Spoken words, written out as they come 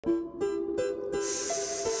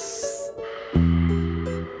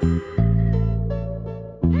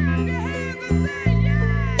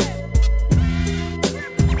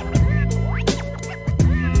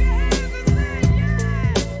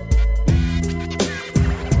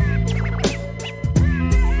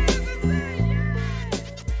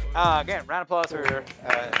Again, round of applause for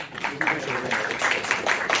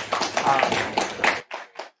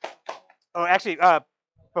oh, actually,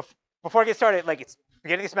 before I get started, like it's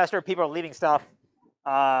beginning of the semester, people are leaving stuff.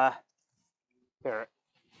 Here.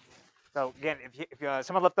 So again, if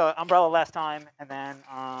someone left the umbrella last time, and then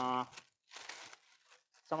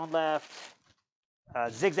someone left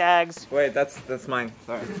zigzags. Wait, that's mine.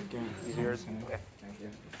 Sorry. These are yours. Okay. Thank you.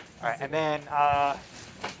 All right, and then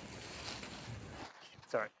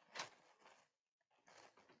sorry,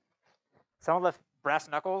 someone left brass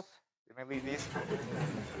knuckles. Did I leave these?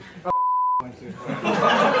 Oh. All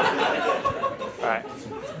right.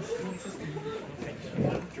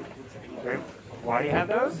 Why do you have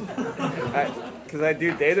those? Because I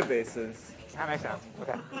do databases. That makes sense.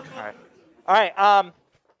 Okay. All right. All right.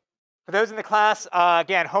 For those in the class,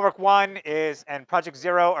 again, homework 1 and project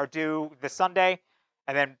 0 are due this Sunday,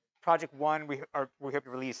 and then project 1 we hope to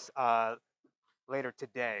release later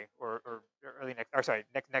today or early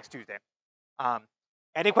next Tuesday.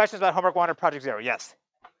 Any questions about homework 1 or project 0? Yes.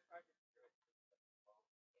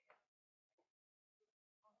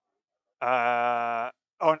 So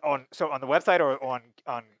on the website or on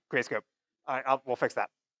Grayscope? We'll fix that.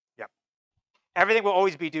 Yeah. Everything will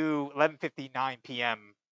always be due 11:59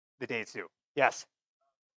 p.m. the day it's due. Yes.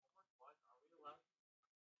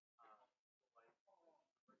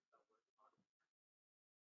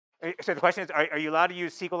 So the question is, are you allowed to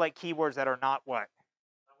use SQLite keywords that are not what?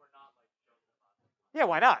 Yeah,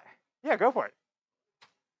 why not? Yeah, go for it.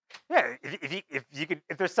 Yeah,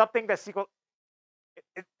 if there's something that SQL,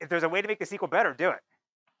 if there's a way to make the SQL better, do it.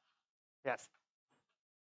 Yes.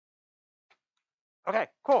 Okay,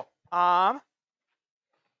 cool.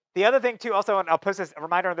 The other thing too, also, and I'll post a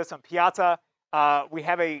reminder on this on Piazza. We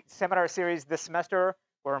have a seminar series this semester.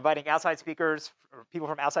 We're inviting outside speakers, or people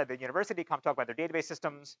from outside the university, to come talk about their database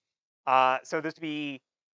systems. So this would be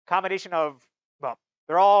a combination of, well,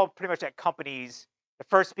 they're all pretty much at companies. The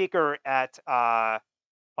first speaker on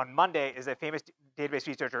Monday is a famous database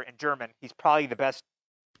researcher in German. He's probably the best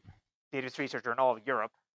database researcher in all of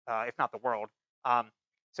Europe, if not the world.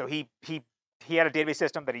 So he had a database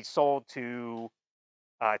system that he sold to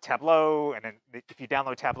Tableau, and then if you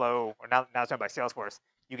download Tableau, or now it's owned by Salesforce,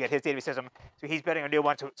 you get his database system. So he's building a new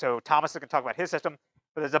one. So Thomas is going to talk about his system,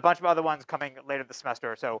 but there's a bunch of other ones coming later this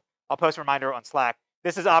semester. So I'll post a reminder on Slack.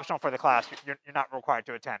 This is optional for the class. You're not required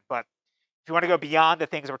to attend, but if you want to go beyond the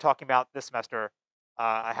things that we're talking about this semester,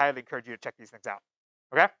 I highly encourage you to check these things out.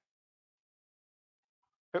 Okay?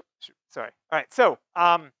 Oops, sorry. All right. So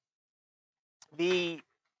in the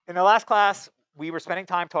last class, we were spending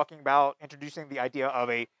time talking about introducing the idea of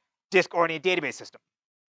a disk-oriented database system,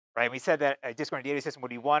 right? We said that a disk-oriented database system would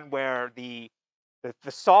be one where the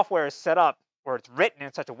software is set up, or it's written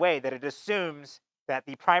in such a way that it assumes that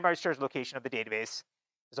the primary storage location of the database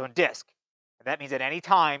is on disk. And that means at any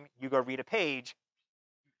time you go read a page,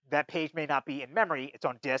 that page may not be in memory, it's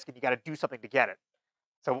on disk, and you got to do something to get it.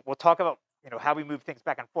 So we'll talk about how we move things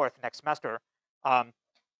back and forth next semester.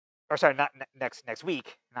 Or sorry, not next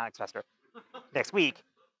week, not next semester. Next week,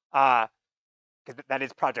 because that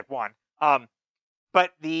is project 1.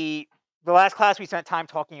 But the last class we spent time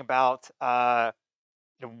talking about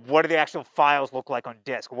what do the actual files look like on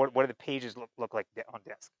disk? What do the pages look like on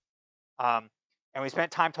disk? And we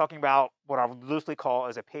spent time talking about what I would loosely call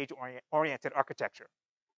as a page-oriented architecture.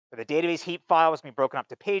 So the database heap file was being broken up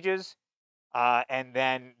to pages, and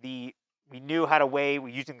then we knew how to we're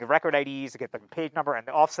using the record IDs to get the page number and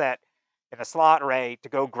the offset in the slot array to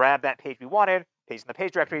go grab that page we wanted, paste in the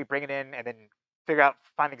page directory, bring it in, and then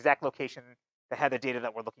find the exact location that had the data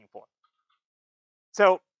that we're looking for.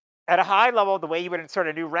 So at a high level, the way you would insert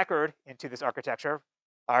a new record into this architecture,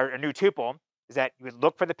 or a new tuple, is that you would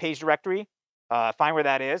look for the page directory, find where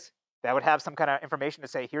that is. That would have some kind of information to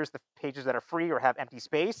say, here's the pages that are free or have empty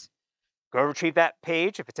space. Go retrieve that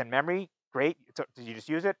page. If it's in memory, great. You just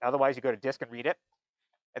use it. Otherwise, you go to disk and read it.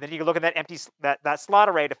 And then you can look at that slot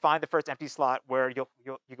array to find the first empty slot where you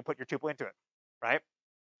can put your tuple into it, right?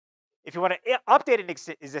 If you want to update an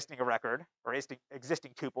existing record or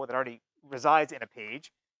existing tuple that already resides in a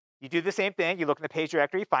page, you do the same thing. You look in the page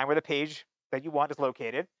directory, find where the page that you want is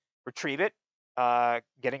located, retrieve it,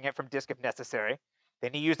 getting it from disk if necessary.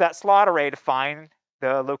 Then you use that slot array to find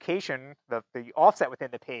the location, the offset within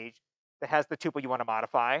the page that has the tuple you want to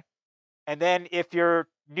modify. And then if your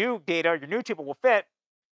new data, your new tuple will fit,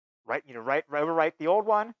 overwrite the old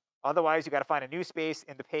one. Otherwise, you got to find a new space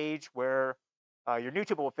in the page where your new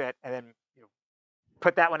tuple will fit, and then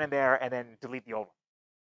put that one in there, and then delete the old one.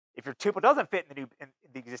 If your tuple doesn't fit in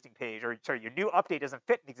the existing page, or sorry, your new update doesn't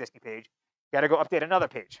fit in the existing page, you got to go update another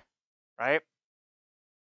page, right?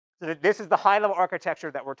 So this is the high-level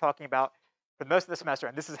architecture that we're talking about for most of the semester,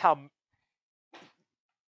 and this is how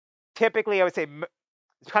typically I would say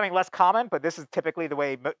it's becoming less common, but this is typically the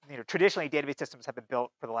way traditionally database systems have been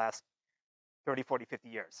built for the last 30, 40, 50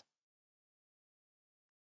 years.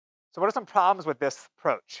 So what are some problems with this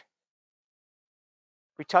approach?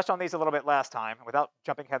 We touched on these a little bit last time without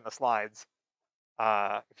jumping ahead in the slides.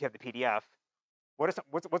 If you have the PDF, what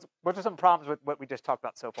are some problems with what we just talked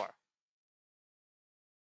about so far?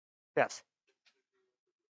 Yes.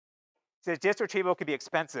 So disk retrieval could be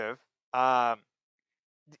expensive.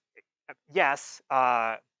 Yes,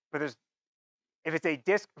 but if it's a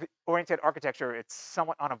disk-oriented architecture, it's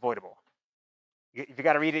somewhat unavoidable. If you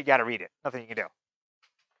got to read it, you got to read it. Nothing you can do.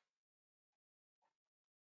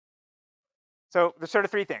 So there's sort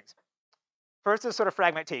of three things. First is sort of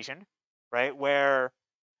fragmentation, right? Where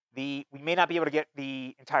we may not be able to get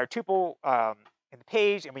the entire tuple in the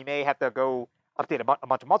page, and we may have to go update a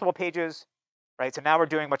bunch of multiple pages, right? So now we're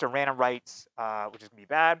doing a bunch of random writes, which is going to be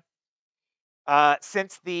bad.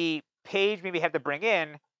 Since the page maybe have to bring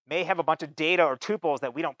in may have a bunch of data or tuples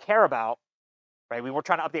that we don't care about, right? We were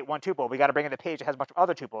trying to update one tuple. We got to bring in the page that has a bunch of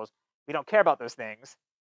other tuples. We don't care about those things.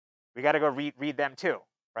 We got to go read them too,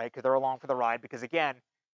 right? Because they're along for the ride. Because again,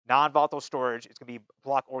 non-volatile storage is going to be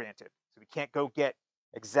block oriented. So we can't go get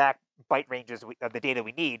exact byte ranges of the data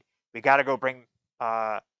we need. We got to go bring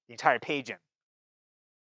the entire page in.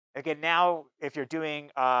 Again, now if you're doing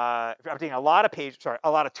if you're updating a lot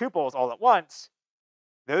of tuples all at once,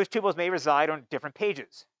 those tuples may reside on different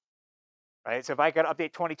pages, right? So if I got to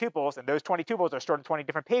update 20 tuples and those 20 tuples are stored in 20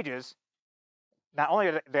 different pages, not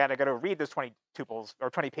only that I got to read those 20 tuples or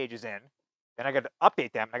 20 pages in, then I got to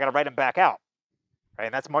update them. And I got to write them back out, right?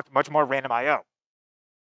 And that's much more random I/O.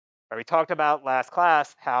 Right? We talked about last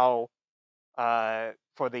class how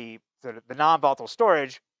for the non-volatile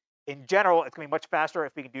storage, in general, it's going to be much faster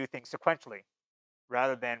if we can do things sequentially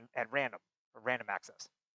rather than at random access.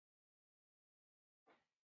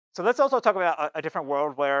 So let's also talk about a different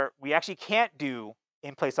world where we actually can't do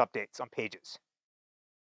in-place updates on pages,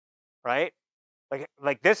 right?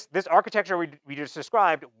 Like this architecture we just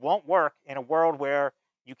described won't work in a world where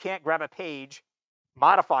you can't grab a page,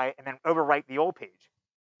 modify it, and then overwrite the old page.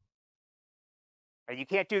 Right? You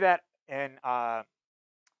can't do that in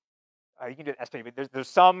you can do S3, but there's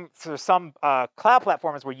some cloud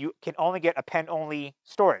platforms where you can only get append-only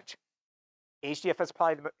storage. HDFS is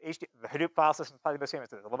probably the Hadoop file system is probably the most famous.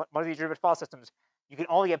 Most of these derivative file systems, you can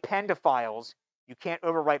only append to files. You can't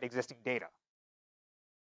overwrite existing data,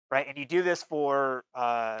 right? And you do this for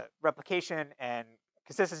replication and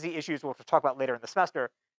consistency issues, which we'll talk about later in the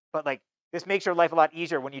semester. But like this makes your life a lot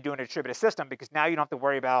easier when you do a distributed system because now you don't have to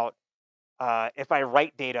worry about if I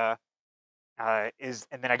write data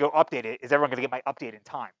and then I go update it, is everyone going to get my update in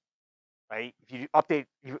time? Right? If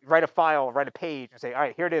you write a file, write a page, and say, all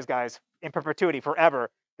right, here it is, guys, in perpetuity,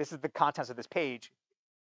 forever. This is the contents of this page.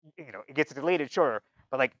 It gets deleted, sure,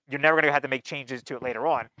 but like you're never going to have to make changes to it later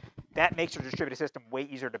on. That makes your distributed system way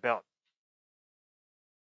easier to build.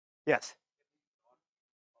 Yes.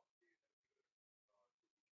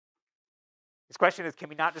 This question is, can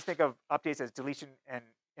we not just think of updates as deletion and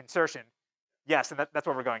insertion? Yes, and that's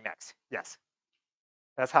where we're going next. Yes.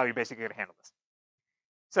 That's how you're basically going to handle this.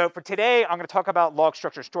 So for today, I'm going to talk about log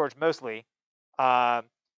structure storage mostly. And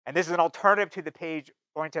this is an alternative to the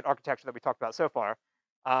page-oriented architecture that we talked about so far.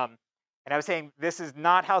 And I was saying this is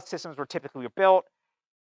not how systems were typically built.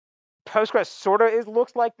 Postgres sort of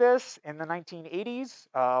looks like this in the 1980s.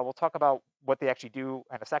 We'll talk about what they actually do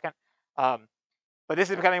in a second. But this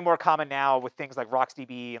is becoming more common now with things like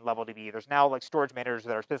RocksDB and LevelDB. There's now like storage managers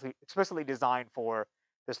that are explicitly designed for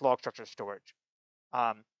this log structure storage.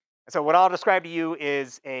 So what I'll describe to you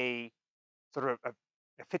is a sort of a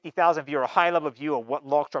 50,000 view or a high-level view of what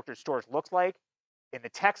log structured storage looks like. In the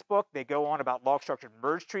textbook, they go on about log structured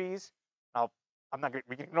merge trees.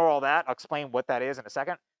 We can ignore all that. I'll explain what that is in a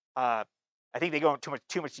second. I think they go into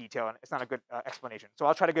too much detail, and it's not a good explanation. So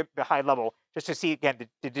I'll try to get the high level just to see again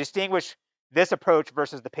to distinguish this approach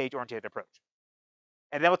versus the page-oriented approach.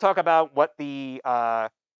 And then we'll talk about what the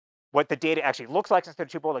data actually looks like instead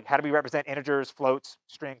of tuple, like how do we represent integers, floats,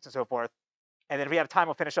 strings, and so forth. And then if we have time,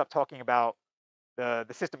 we'll finish up talking about the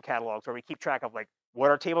system catalogs where we keep track of like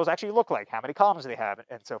what our tables actually look like, how many columns they have,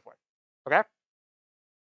 and so forth. Okay?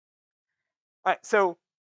 All right, so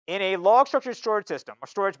in a log structured storage system or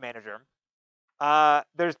storage manager,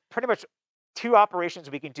 there's pretty much two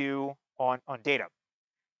operations we can do on data,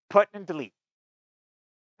 put and delete.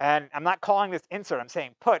 And I'm not calling this insert, I'm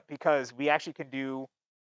saying put because we actually can do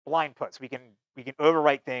blind puts. We can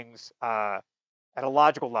overwrite things at a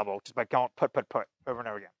logical level just by going put over and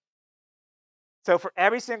over again. So for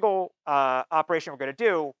every single operation we're going to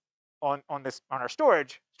do on our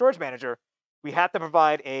storage manager, we have to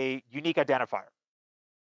provide a unique identifier.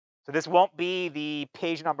 So this won't be the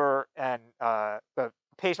page number and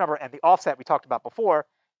the offset we talked about before,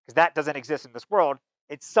 because that doesn't exist in this world.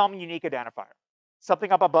 It's some unique identifier.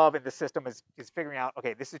 Something up above in the system is figuring out,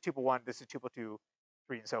 okay, this is tuple 1, this is tuple 2,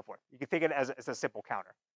 3, and so forth. You can think of it as a simple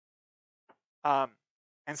counter.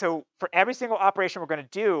 And so for every single operation we're going to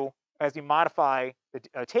do as we modify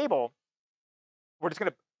the table, we're just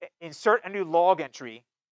going to insert a new log entry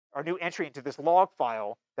or new entry into this log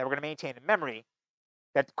file that we're going to maintain in memory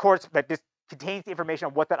that just contains the information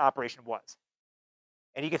on what that operation was.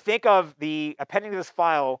 And you can think of the appending to this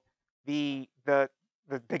file, the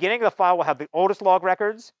beginning of the file will have the oldest log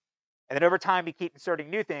records, and then over time we keep inserting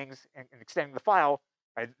new things and extending the file.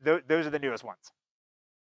 Right, those are the newest ones.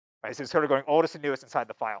 Right, so it's sort of going oldest and newest inside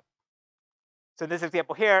the file. So in this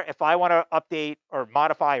example here, if I want to update or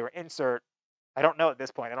modify or insert, I don't know at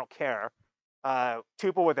this point, I don't care,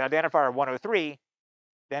 tuple with the identifier 103,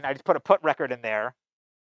 then I just put a put record in there,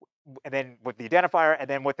 and then with the identifier, and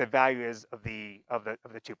then what the value is of the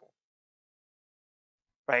tuple.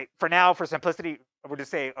 Right. For now, for simplicity, we'll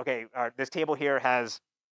just say, okay, this table here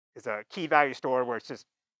is a key value store where it's just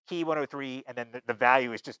key 103, and then the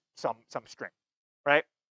value is just some string, right?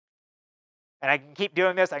 And I can keep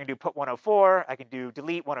doing this. I can do put 104. I can do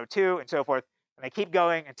delete 102, and so forth. And I keep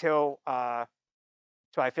going until I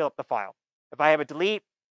fill up the file. If I have a delete,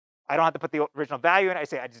 I don't have to put the original value in. I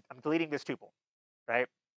say I'm deleting this tuple, right?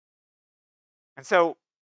 And so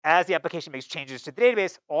as the application makes changes to the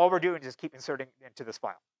database, all we're doing is just keep inserting into this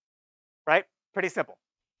file, right? Pretty simple.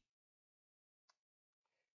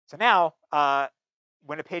 So now,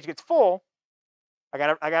 when a page gets full, I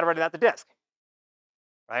gotta run it out the disk,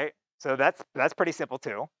 right? So that's pretty simple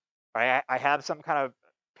too, right? I have some kind of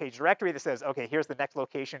page directory that says, okay, here's the next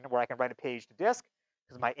location where I can write a page to disk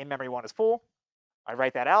because my in-memory one is full. I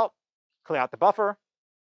write that out, clear out the buffer,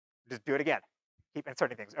 just do it again. Keep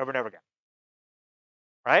inserting things over and over again,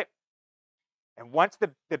 right? And once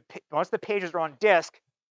the pages are on disk,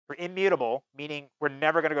 they're immutable, meaning we're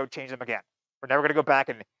never going to go change them again. We're never going to go back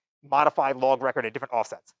and modify log record at different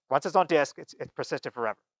offsets. Once it's on disk, it's persistent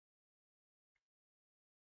forever.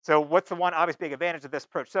 So what's the one obvious big advantage of this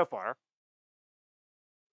approach so far?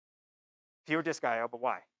 Fewer disk I/O, but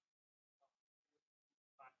why?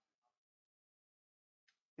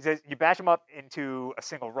 He says you batch them up into a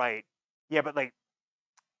single write. Yeah, but like,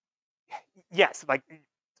 yes, like,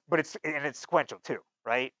 but it's sequential too,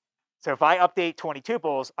 right? So if I update 20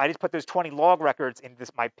 tuples, I just put those 20 log records in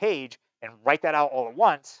my page and write that out all at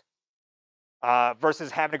once, versus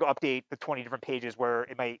having to go update the 20 different pages where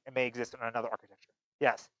it may exist in another architecture.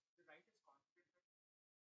 Yes.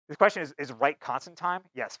 This question is write constant time?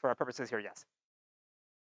 Yes, for our purposes here, yes.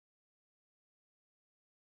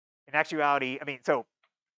 In actuality, I mean, so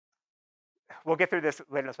we'll get through this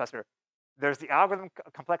later in the semester. There's the algorithm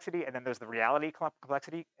complexity, and then there's the reality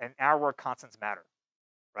complexity, and our work constants matter,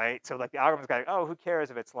 right? So like the algorithm's got, oh, who cares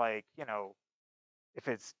if it's like, if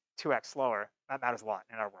it's 2x slower? That matters a lot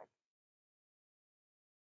in our world,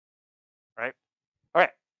 right? All right.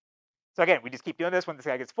 So again, we just keep doing this. When this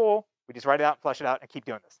guy gets full, we just write it out, flush it out, and keep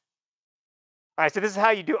doing this. All right, so this is how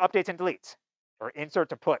you do updates and deletes, or insert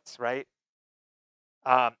to puts, right?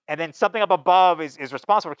 And then something up above is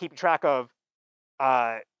responsible for keeping track of,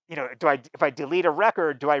 if I delete a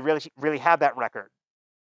record, do I really have that record,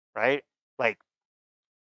 right? Like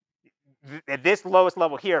at this lowest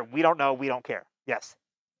level here, we don't know, we don't care. Yes.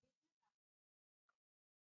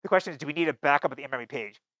 The question is, do we need a backup of the in-memory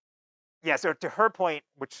page? Yeah. So to her point,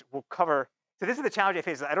 which we'll cover. So this is the challenge I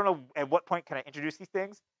face. I don't know at what point can I introduce these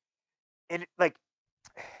things, and like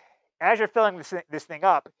as you're filling this thing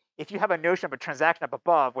up, if you have a notion of a transaction up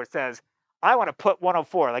above where it says, I want to put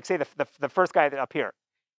 104, like say the first guy up here,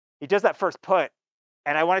 he does that first put,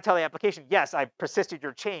 and I want to tell the application, yes, I persisted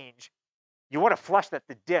your change. You want to flush that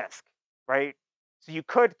to disk, right? So you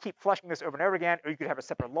could keep flushing this over and over again, or you could have a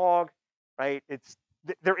separate log, right?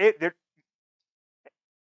 The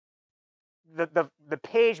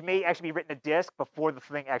page may actually be written to disk before the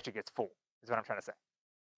thing actually gets full, is what I'm trying to say.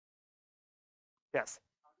 Yes.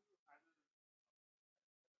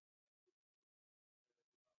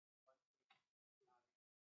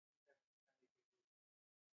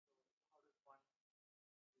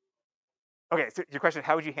 Okay, so your question,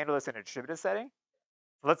 how would you handle this in a distributed setting?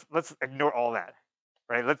 Let's ignore all that,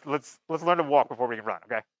 right? Let's learn to walk before we can run,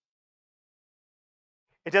 okay?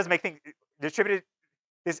 It does make things distributed.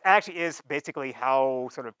 This actually is basically how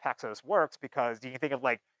sort of Paxos works, because you can think of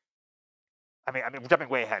like, I mean, we're jumping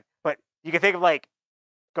way ahead, but you can think of like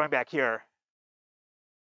going back here.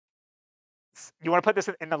 you want to put this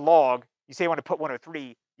in the log. You say you want to put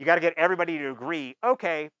 103. You got to get everybody to agree.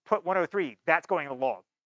 Okay, put 103. That's going in the log.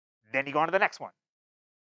 Then you go on to the next one.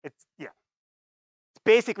 It's It's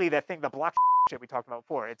basically that thing, the block shit we talked about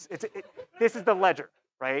before. This is the ledger,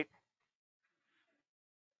 right?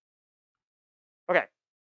 Okay.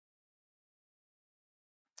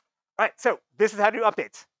 All right. So this is how to do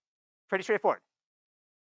updates. Pretty straightforward.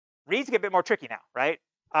 Reads get a bit more tricky now, right?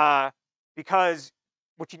 Because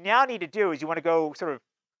what you now need to do is you want to go sort of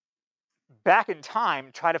back in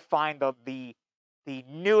time, try to find the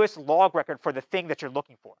newest log record for the thing that you're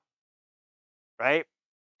looking for, right?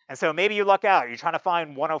 And so maybe you luck out. You're trying to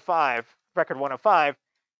find 105, record 105,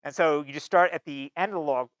 and so you just start at the end of the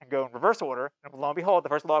log and go in reverse order. And lo and behold, the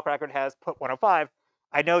first log record has put 105.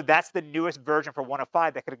 I know that's the newest version for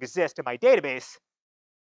 105 that could exist in my database,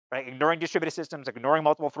 right? Ignoring distributed systems, ignoring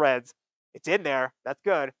multiple threads. It's in there. That's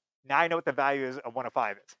good. Now I know what the value is of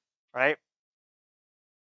 105 is, right?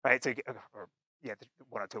 Right. So, or yeah,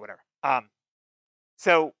 102, whatever.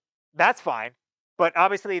 So that's fine. But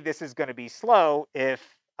obviously, this is going to be slow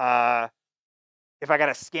if I got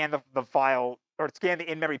to scan the file or scan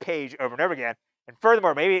the in-memory page over and over again. And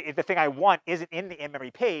furthermore, maybe if the thing I want isn't in the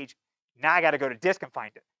in-memory page, now I got to go to disk and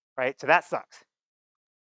find it, right? So that sucks.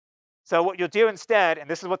 So what you'll do instead, and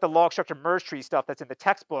this is what the log structure merge tree stuff that's in the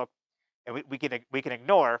textbook, and we can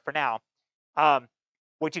ignore for now.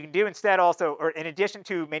 What you can do instead also, or in addition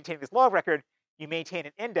to maintaining this log record, you maintain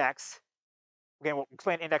an index. Again, we'll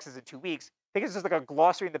explain indexes in 2 weeks. Think it's just like a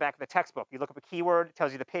glossary in the back of the textbook. You look up a keyword, it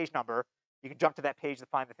tells you the page number. You can jump to that page to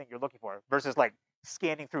find the thing you're looking for, versus like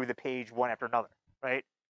scanning through the page one after another, right?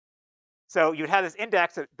 So you'd have this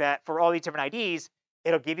index that for all these different IDs,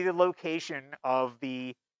 it'll give you the location of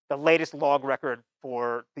the latest log record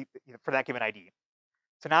for for that given ID.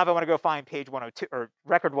 So now if I want to go find page 102 or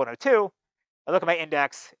record 102, I look at my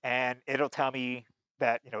index and it'll tell me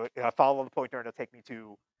that, if I follow the pointer, it'll take me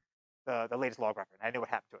to the latest log record. I know what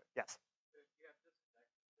happened to it. Yes.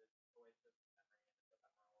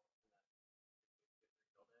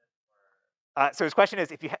 So his question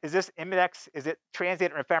is, is this index, is it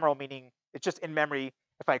transient or ephemeral, meaning it's just in memory?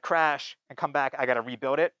 If I crash and come back, I got to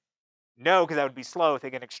rebuild it? No, because that would be slow.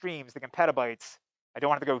 Thinking extremes, thinking petabytes. I don't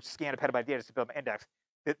want to go scan a petabyte data to build my index.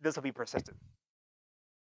 This will be persistent,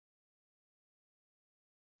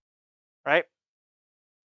 right?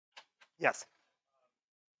 Yes.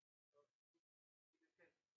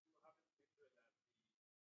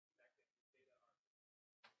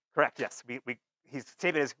 Correct. Yes. His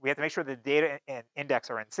statement is we have to make sure the data and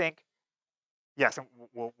index are in sync. Yes, and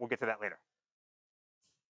we'll get to that later.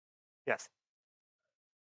 Yes.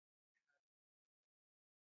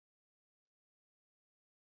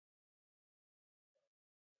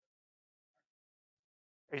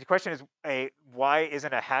 The question is, why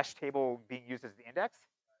isn't a hash table being used as the index?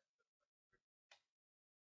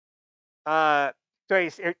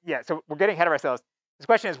 So we're getting ahead of ourselves. This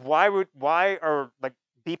question is, why are like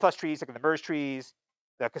B plus trees, like the merge trees,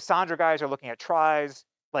 the Cassandra guys are looking at tries,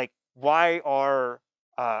 like why are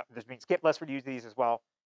there's been skip lists for use these as well.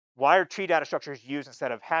 Why are tree data structures used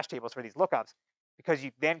instead of hash tables for these lookups? Because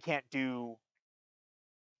you then can't do,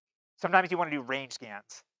 sometimes you want to do range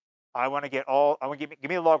scans. I want to give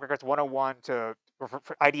me the log records 101 to for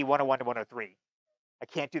ID 101 to 103. I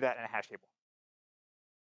can't do that in a hash table.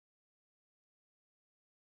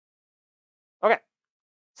 Okay,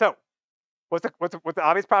 so what's the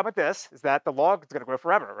obvious problem with this is that the log is going to grow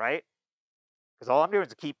forever, right? Because all I'm doing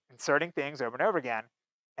is keep inserting things over and over again,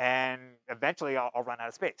 and eventually I'll run out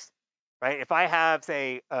of space, right? If I have,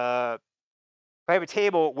 say, if I have a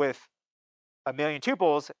table with a million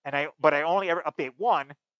tuples, but I only ever update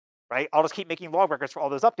one, right? I'll just keep making log records for all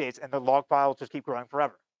those updates, and the log files just keep growing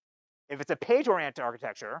forever. If it's a page-oriented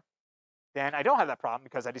architecture, then I don't have that problem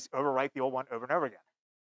because I just overwrite the old one over and over again.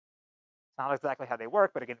 It's not exactly how they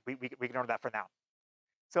work, but again, we can ignore that for now.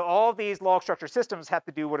 So all these log structure systems have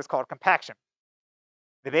to do what is called compaction.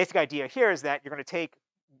 The basic idea here is that you're going to take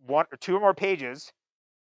one or two or more pages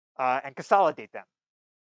and consolidate them.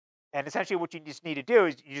 And essentially what you just need to do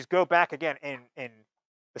is you just go back again in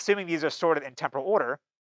assuming these are sorted in temporal order,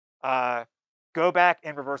 go back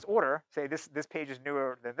in reverse order, say this page is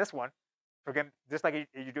newer than this one. Again, just like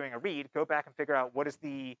you're doing a read, go back and figure out what is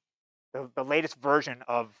the latest version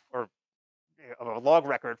of a log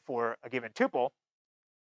record for a given tuple.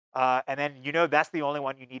 And then that's the only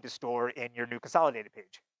one you need to store in your new consolidated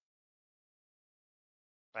page.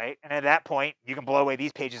 Right? And at that point, you can blow away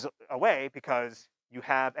these pages away because you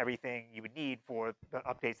have everything you would need for the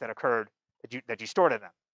updates that occurred that you stored in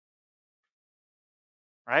them.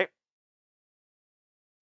 Right?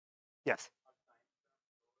 Yes.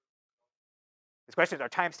 This question is, are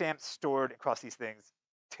timestamps stored across these things?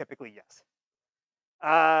 Typically, yes.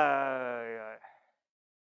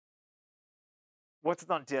 What's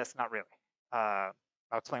on disk? Not really. I'll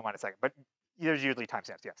explain why in a second. But there's usually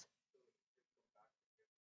timestamps, yes.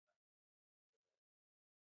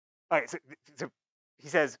 All right, so he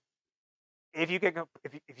says, if you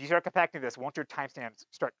start compacting this, won't your timestamps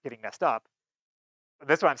start getting messed up?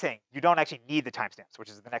 That's what I'm saying. You don't actually need the timestamps, which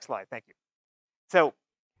is the next slide. Thank you. So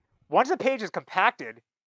once the page is compacted,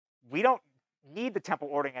 we don't need the temporal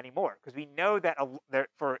ordering anymore because we know that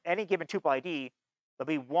for any given tuple ID, there'll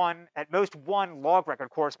be at most one log record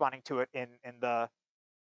corresponding to it in the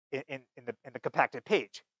compacted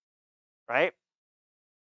page, right?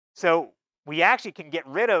 So we actually can get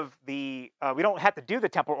rid of we don't have to do the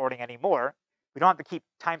temporal ordering anymore. We don't have to keep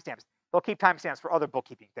timestamps. They'll keep timestamps for other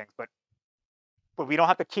bookkeeping things, but we don't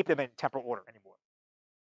have to keep them in temporal order anymore.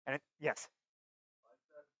 And yes.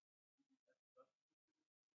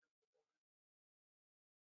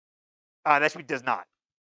 That should be does not.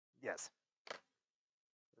 Yes.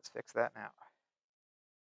 Let's fix that now.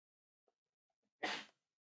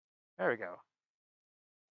 There we go.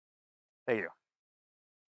 There you go.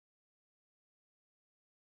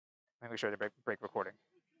 Let me make sure to break recording.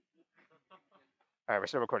 All right, we're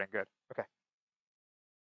still recording. Good. Okay.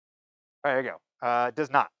 All right, there you go.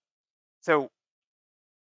 Does not. So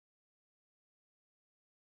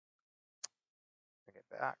get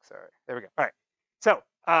back. Sorry. There we go. All right. So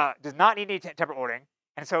does not need any temporal ordering.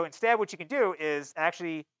 And so instead, what you can do is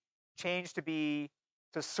actually change to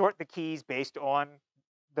sort the keys based on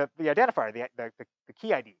the identifier, the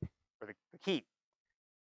key ID or the key,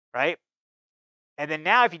 right? And then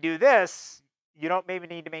now, if you do this, you don't maybe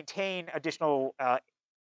need to maintain additional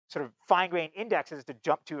sort of fine-grained indexes to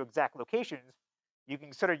jump to exact locations. You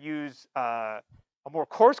can sort of use a more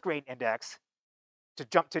coarse-grained index to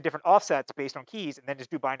jump to different offsets based on keys, and then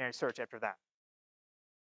just do binary search after that,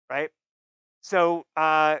 right? So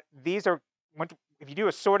these are, if you do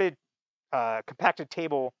a sorted compacted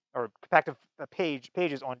table or compacted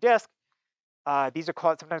pages on disk, these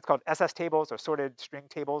are sometimes called SS tables or sorted string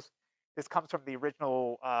tables. This comes from the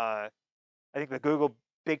original, I think the Google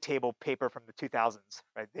Big Table paper from the 2000s,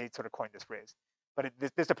 right? They sort of coined this phrase. But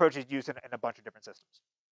this approach is used in a bunch of different systems.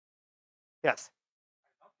 Yes.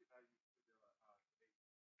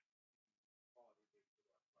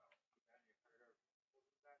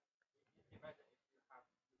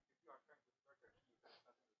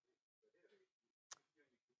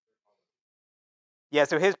 Yeah,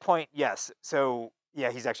 so his point, yes. So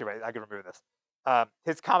yeah, he's actually right. I can remove this.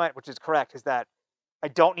 His comment, which is correct, is that I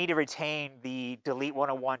don't need to retain the delete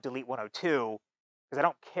 101, delete 102, because I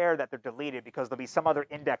don't care that they're deleted because there'll be some other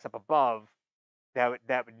index up above that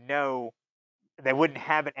would know they wouldn't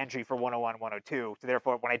have an entry for 101, 102. So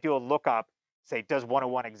therefore, when I do a lookup, say, does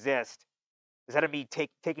 101 exist? Instead of me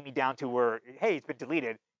taking me down to where, hey, it's been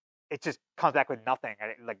deleted, it just comes back with nothing.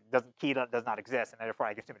 Like key does not exist, and therefore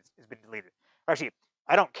I assume it's been deleted. Or actually,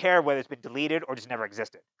 I don't care whether it's been deleted or just never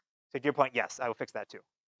existed. So to your point, yes, I will fix that too.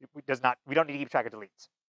 We don't need to keep track of deletes.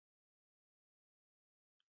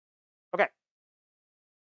 Okay.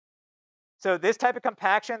 So this type of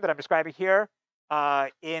compaction that I'm describing here,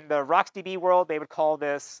 in the RocksDB world, they would call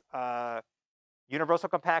this universal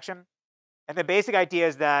compaction. And the basic idea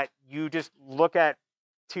is that you just look at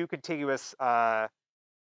two contiguous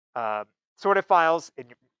sorted files,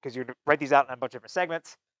 because you write these out in a bunch of different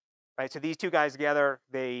segments, right? So these two guys together,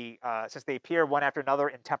 since they appear one after another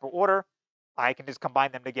in temporal order, I can just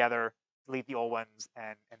combine them together, delete the old ones,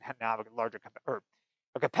 and now have a larger or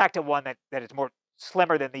a compacted one that is more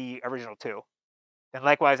slimmer than the original two. Then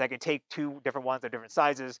likewise, I can take two different ones of different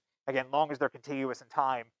sizes. Again, long as they're contiguous in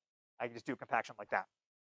time, I can just do compaction like that.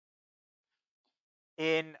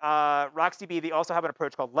 In RocksDB, they also have an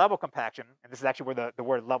approach called level compaction, and this is actually where the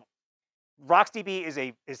word level. RocksDB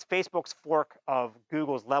is Facebook's fork of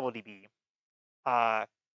Google's LevelDB.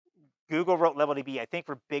 Google wrote LevelDB, I think,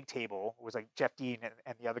 for Big Table. It was like Jeff Dean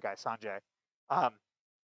and the other guy, Sanjay.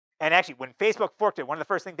 And actually, when Facebook forked it, one of the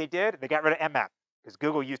first things they did, they got rid of mmap because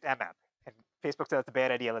Google used mmap, and Facebook said that's a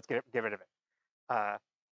bad idea. Let's get rid of it.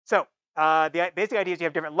 So the basic idea is you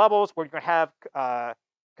have different levels where you're going to have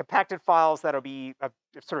compacted files that'll be of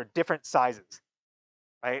sort of different sizes,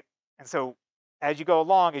 right? And so as you go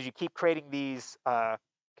along, as you keep creating these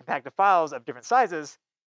compacted files of different sizes,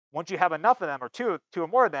 once you have enough of them, or two or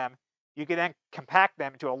more of them, you can then compact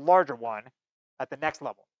them into a larger one at the next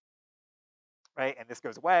level, right? And this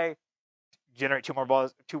goes away, generate two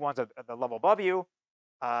ones at the level above you.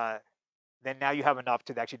 Then now you have enough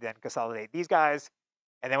to actually then consolidate these guys.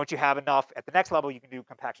 And then once you have enough at the next level, you can do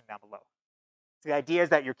compaction down below. So the idea is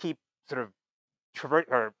that you keep sort of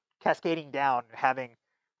cascading down and having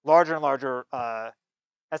larger and larger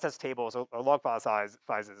SS tables or log file sizes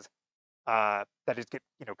that just get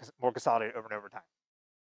more consolidated over and over time.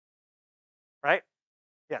 Right?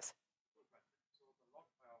 Yes.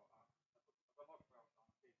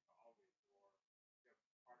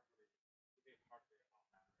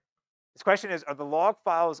 This question is: are the log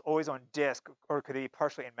files always on disk, or could they be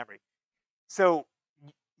partially in memory? So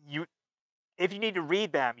you, if you need to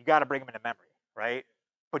read them, you got to bring them into memory, right?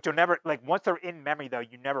 But you'll never, like, once they're in memory though,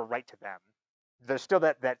 you never write to them. There's still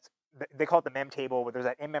that's they call it the mem table, where there's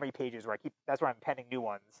that in-memory pages where that's where I'm appending new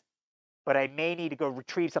ones. But I may need to go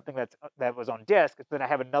retrieve something that was on disk, so then I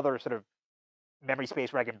have another sort of memory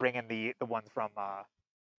space where I can bring in the ones from that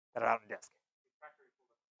are out on disk.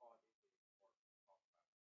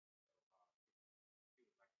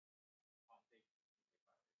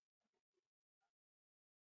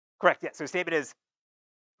 Correct. Yeah. So the statement is,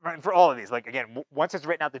 right, for all of these, like, again, once it's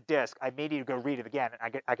written out the disk, I may need to go read it again,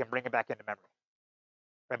 and I can bring it back into memory.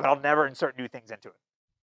 Right, but I'll never insert new things into it.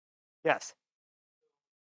 Yes.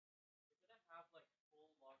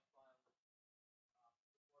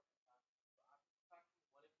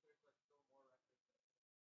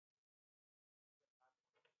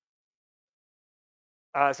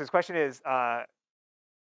 So this question is,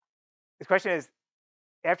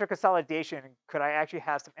 after consolidation, could I actually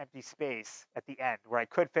have some empty space at the end where I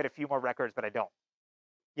could fit a few more records, but I don't?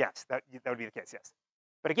 Yes, that would be the case. Yes,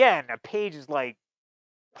 but again, a page is like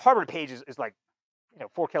Harvard page is like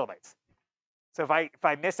 4 kilobytes. So if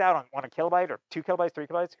I miss out on a kilobyte or 2 kilobytes, 3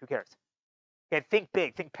 kilobytes, who cares? Okay, think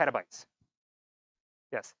big, think petabytes.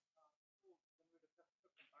 Yes.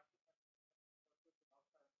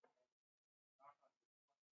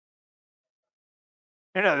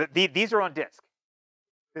 No, these are on disk.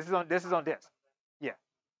 This is on disk. Yeah.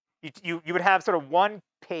 You would have sort of one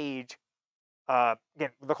page. Again,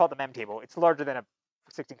 they'll call it the mem table. It's larger than a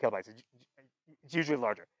 16 kilobytes. It's usually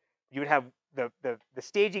larger. You would have the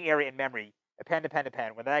staging area in memory, append, append,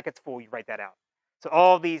 append. When that gets full, you write that out. So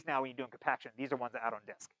all of these now, when you're doing compaction, these are ones that are out on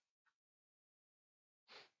disk.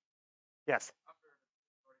 Yes.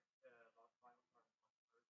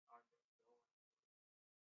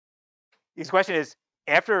 This question is: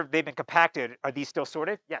 after they've been compacted, are these still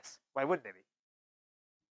sorted? Yes. Why wouldn't they be?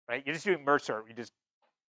 Right? You're just doing merge sort. You just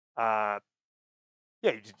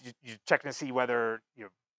yeah, you check to see whether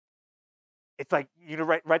it's like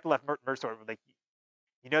right to left merge sort. Like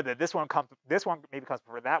that this one maybe comes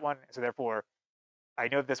before that one, so therefore I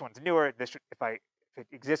know if this one's newer. This should, if it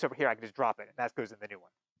exists over here, I can just drop it, and that goes in the new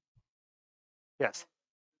one. Yes.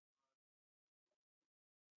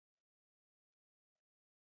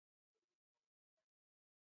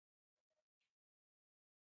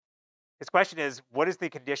 His question is, what is the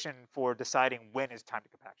condition for deciding when is time to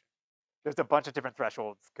compaction? There's a bunch of different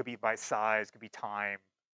thresholds. Could be by size, could be time,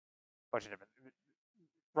 bunch of different.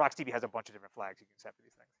 RocksDB has a bunch of different flags you can set for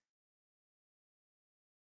these things.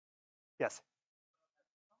 Yes.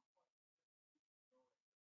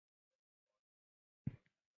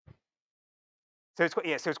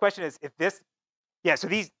 So his question is, if this, so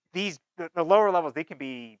these the lower levels, they can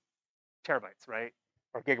be terabytes, right,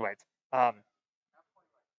 or gigabytes.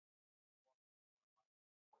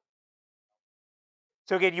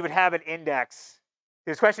 So again, you would have an index.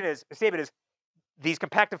 His question is, the statement is, these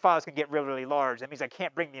compacted files can get really, really large. That means I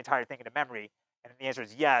can't bring the entire thing into memory. And the answer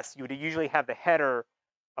is yes. You would usually have the header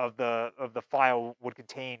of the file would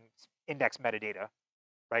contain index metadata,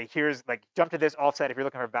 right? Here's like jump to this offset if you're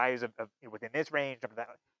looking for values of within this range, jump to that.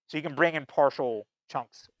 So you can bring in partial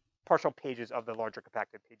chunks, partial pages of the larger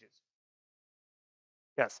compacted pages.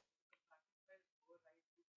 Yes.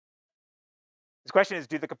 This question is,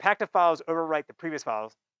 do the compacted files overwrite the previous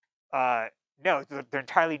files? No, they're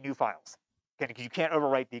entirely new files. Again, because you can't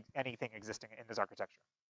overwrite anything existing in this architecture.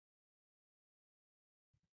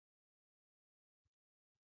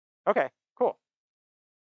 Okay, cool.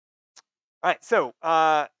 All right, so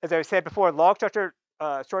as I said before, log structure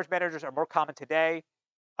storage managers are more common today.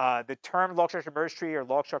 The term log structure merge tree or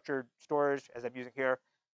log structured storage, as I'm using here,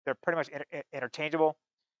 they're pretty much interchangeable.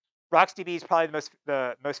 RocksDB is probably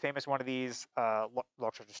the most famous one of these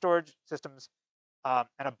log structure storage systems, and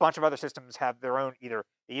a bunch of other systems have their own.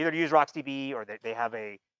 They either use RocksDB or they have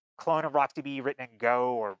a clone of RocksDB written in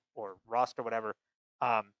Go or Rust or whatever.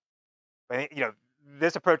 But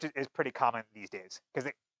this approach is pretty common these days because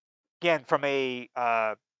again, from a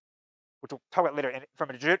which we'll talk about later, and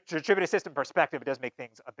from a distributed system perspective, it does make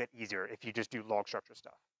things a bit easier if you just do log structure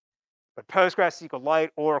stuff. But Postgres,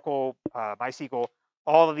 SQLite, Oracle, MySQL,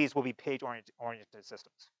 all of these will be page-oriented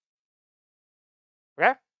systems.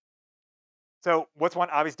 Okay? So what's one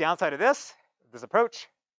obvious downside of this? this approach.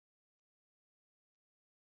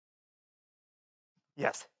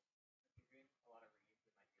 Yes.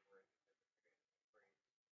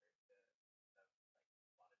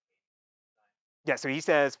 Yeah, so he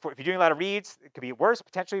says if you're doing a lot of reads, it could be worse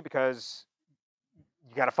potentially because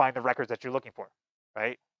you got to find the records that you're looking for,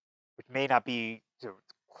 right? Which may not be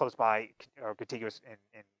close by or contiguous in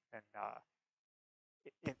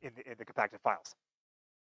the compacted files.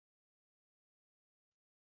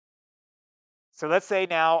 So let's say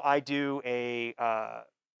now I do a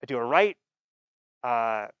write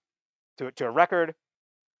to a record.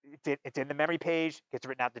 It's in the memory page, gets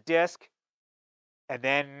written out the disk, and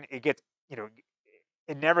then it gets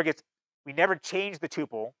it never gets. We never change the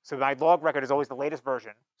tuple, so my log record is always the latest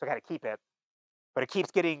version. So I got to keep it, but it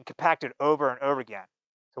keeps getting compacted over and over again.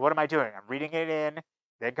 So what am I doing? I'm reading it in,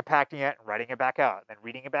 then compacting it, and writing it back out, then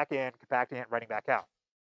reading it back in, compacting it, writing back out.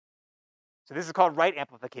 So this is called write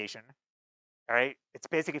amplification. All right, it's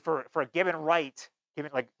basically for a given write,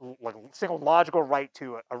 given like a single logical write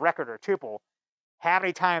to a record or a tuple. How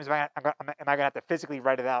many times am I going to have to physically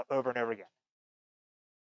write it out over and over again?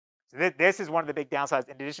 So this is one of the big downsides,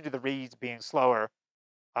 in addition to the reads being slower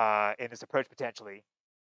in this approach potentially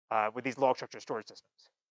with these log structure storage systems.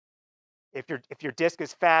 If your disk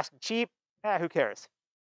is fast and cheap, who cares?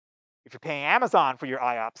 If you're paying Amazon for your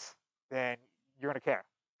IOPS, then you're going to care,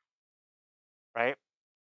 right?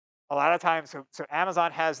 A lot of times, so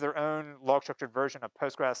Amazon has their own log structured version of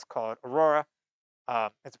Postgres called Aurora.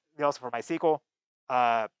 It's also for MySQL.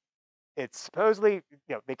 It's supposedly,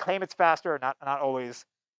 they claim it's faster, not always.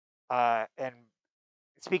 And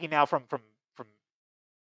speaking now from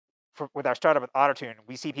with our startup with Autotune,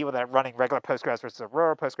 we see people that are running regular Postgres versus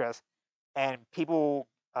Aurora Postgres, and people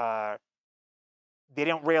they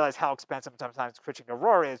don't realize how expensive sometimes switching to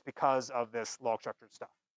Aurora is because of this log structured stuff,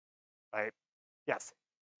 right? Yes.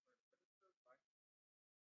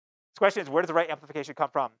 The question is, where does the write amplification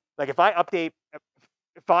come from? Like if I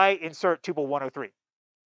insert tuple 103,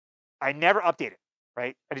 I never update it,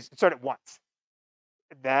 right? I just insert it once.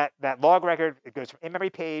 That log record, it goes from in-memory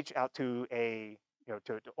page out to a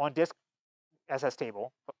to on disk SS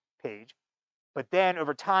table page, but then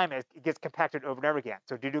over time it gets compacted over and over again.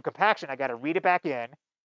 So to do compaction, I got to read it back in,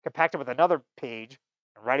 compact it with another page,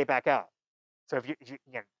 and write it back out. So if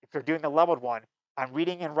you're doing the leveled one, I'm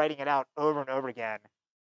reading and writing it out over and over again,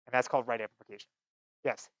 and that's called write amplification.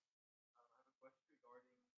 Yes.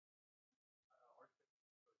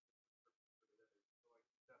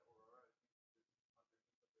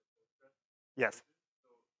 Yes.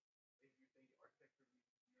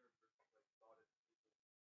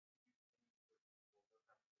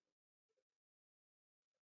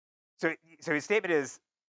 So his statement is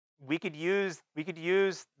we could use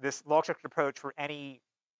this log structured approach for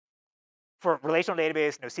relational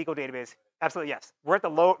database, NoSQL database. Absolutely, yes. We're at the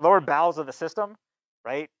lower bowels of the system,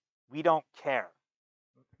 right? We don't care.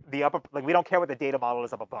 We don't care what the data model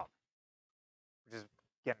is up above, which is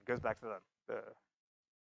again goes back to the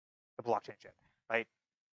blockchain shit, right?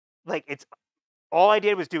 Like it's all I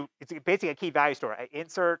did was it's basically a key value store. I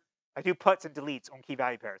do puts and deletes on key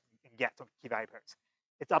value pairs and gets on key value pairs.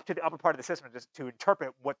 It's up to the upper part of the system just to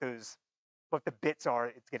interpret what the bits are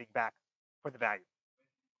it's getting back for the value.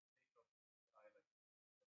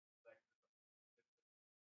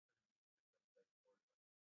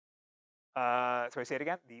 So I say it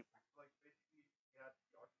again.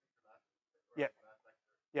 Yeah.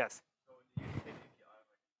 Yes.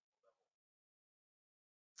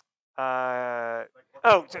 So I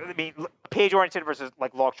mean, page oriented versus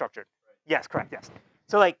like log structured. Yes, correct. Yes.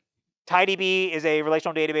 So like TiDB is a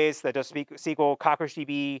relational database that does SQL.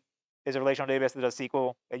 CockroachDB is a relational database that does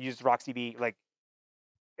SQL. It uses RocksDB. Like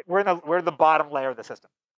we're in the bottom layer of the system.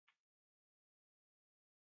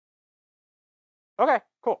 Okay,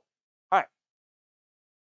 cool. All right.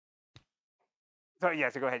 So yeah,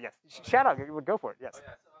 so go ahead. Yes, shout out. Go for it. Yes. Oh,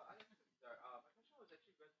 yeah. So I have a question there. My question was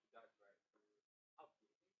actually going to that, right? To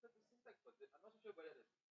update. So this seems like I'm not so sure whether there's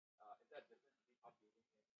is there a difference between updating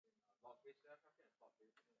in log-based data structure and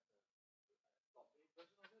slot-based slot-based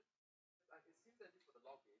version of it? Because it seems that for the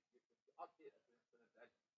log-based, you update a certain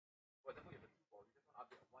value. For example, you have a tuple. You just want to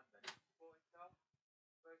update one value tuple itself.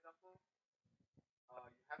 For example, you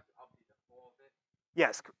have to update the whole of it.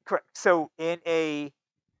 Yes, correct. So his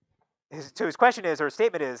question is, or his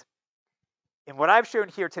statement is, in what I've shown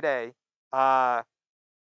here today,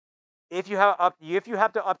 if you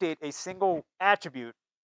have to update a single attribute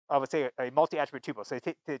of, let's say, a multi-attribute tuple, so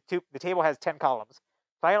the table has 10 columns.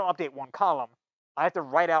 If I don't update one column, I have to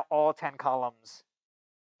write out all 10 columns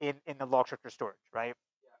in the log structure storage, right?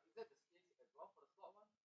 Yeah. Is that the case as well for the slot one?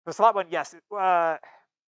 The slot one, yes.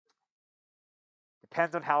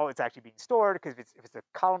 Depends on how it's actually being stored, because if it's a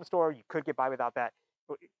column store, you could get by without that.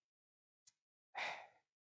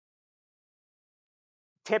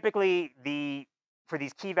 Typically, for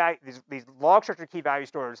these key value these log structure key value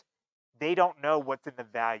stores, they don't know what's in the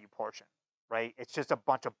value portion, right? It's just a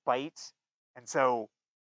bunch of bytes, and so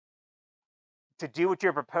to do what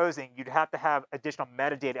you're proposing, you'd have to have additional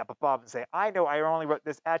metadata up above and say, I know I only wrote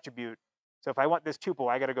this attribute, so if I want this tuple,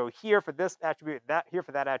 I got to go here for this attribute, that here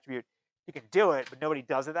for that attribute. You can do it, but nobody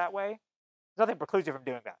does it that way. Nothing precludes you from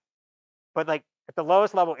doing that. But like at the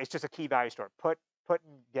lowest level, it's just a key value store. Put and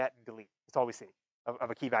get and delete. That's all we see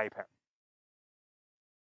of a key value pair.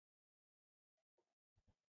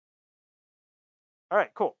 All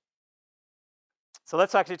right, cool. So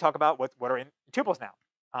let's actually talk about what are in tuples now.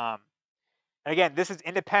 And again, this is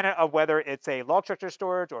independent of whether it's a log structure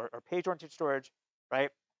storage or page-oriented storage,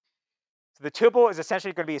 right? So the tuple is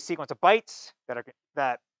essentially going to be a sequence of bytes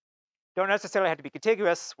that don't necessarily have to be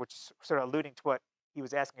contiguous, which is sort of alluding to what he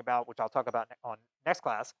was asking about, which I'll talk about on next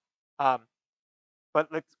class. But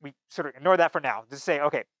we sort of ignore that for now. Just say,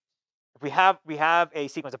 okay, if we have a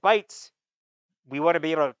sequence of bytes, we want to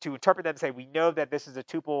be able to interpret them and say we know that this is a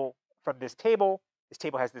tuple from this table. This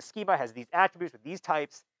table has this schema, has these attributes with these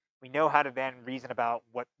types. We know how to then reason about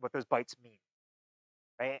what those bytes mean.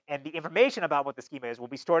 Right? And the information about what the schema is will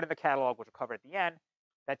be stored in the catalog, which we'll cover at the end.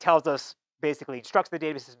 That tells us, basically instructs the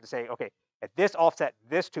database system to say, okay, at this offset,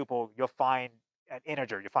 this tuple, you'll find an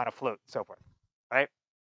integer, you'll find a float, and so forth, right?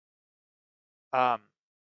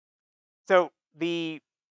 So the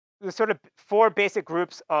sort of 4 basic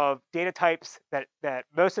groups of data types that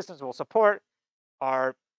most systems will support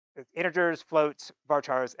are integers, floats,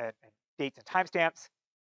 varchars, and dates and timestamps.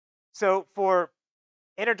 So for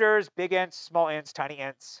integers, big ints, small ints, tiny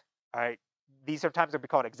ints, all right, these sometimes will be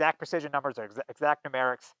called exact precision numbers or exact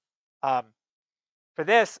numerics. For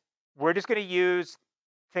this, we're just going to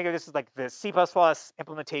think of this as like the C++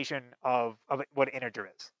 implementation of what an integer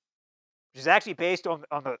is, which is actually based on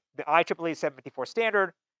the IEEE 754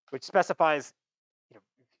 standard, which specifies,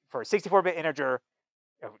 for a 64-bit integer,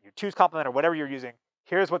 your 2's complement or whatever you're using,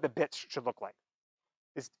 here's what the bits should look like.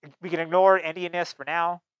 We can ignore endianness for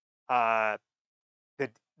now.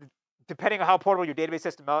 Depending on how portable your database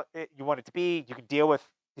system you want it to be, you can deal with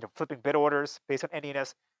flipping bit orders based on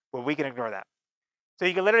endianness, but we can ignore that. So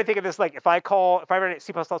you can literally think of this like if I write a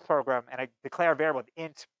C++ program and I declare a variable with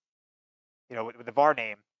int, with the var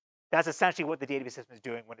name, that's essentially what the database system is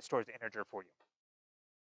doing when it stores the integer for you,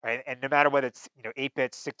 right? And no matter whether it's 8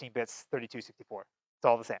 bits, 16 bits, 32, 64, it's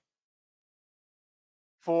all the same.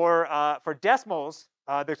 For decimals,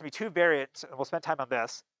 there's going to be 2 variants, and we'll spend time on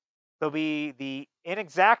this. There'll be the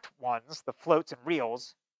inexact ones, the floats and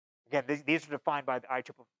reals. Again, these are defined by the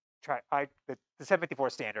the 754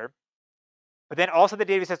 standard. But then also the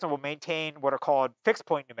database system will maintain what are called fixed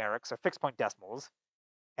point numerics or fixed point decimals.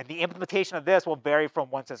 And the implementation of this will vary from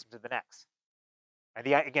one system to the next. And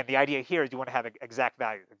again, the idea here is you want to have exact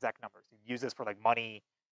values, exact numbers. You use this for like money,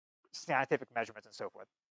 scientific measurements, and so forth.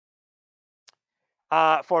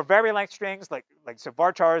 For variable length strings, so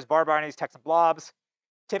varchars, var binaries, text, and blobs,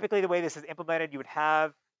 typically the way this is implemented, you would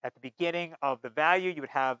have at the beginning of the value, you would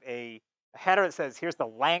have a header that says, here's the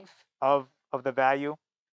length of the value,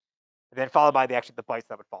 and then followed by the bytes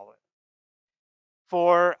that would follow it.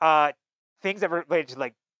 For things that are related to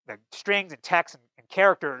like strings and text and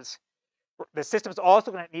characters, the system's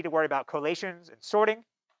also going to need to worry about collations and sorting.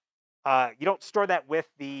 You don't store that with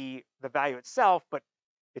the value itself, but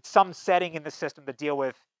it's some setting in the system to deal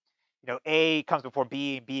with, A comes before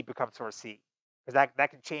B and B becomes sort of C, because that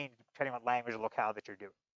can change depending on language or locale that you're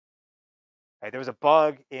doing. Right? There was a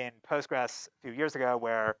bug in Postgres a few years ago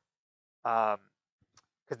where,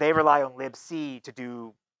 because they rely on libc to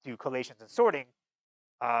do collations and sorting,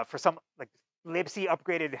 for some libc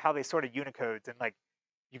upgraded how they sorted Unicodes, and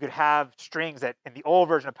you could have strings that in the old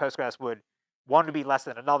version of Postgres one would be less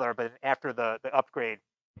than another, but after the upgrade,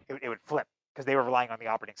 it would flip because they were relying on the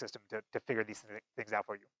operating system to figure these things out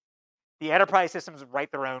for you. The enterprise systems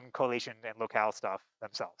write their own collation and locale stuff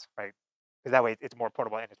themselves, right? Because that way it's more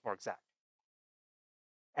portable and it's more exact.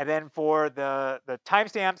 And then for the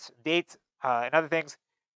timestamps, dates, and other things,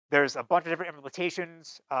 there's a bunch of different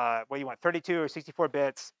implementations, whether you want 32 or 64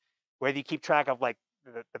 bits, whether you keep track of the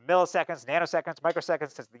milliseconds, nanoseconds,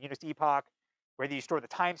 microseconds since the units epoch, whether you store the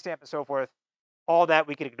timestamp and so forth. All that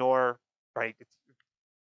we can ignore, right?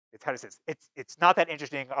 It's how to say this. It's not that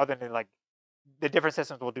interesting other than the different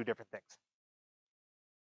systems will do different things.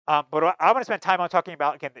 But I want to spend time on talking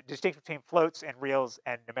about, again, the distinction between floats and reals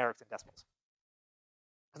and numerics and decimals.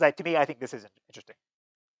 Because to me, I think this is interesting.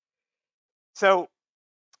 So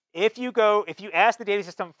if you ask the data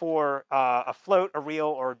system for a float, a real,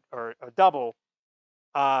 or a double,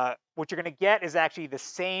 what you're going to get is actually the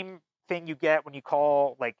same thing you get when you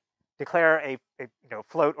call declare a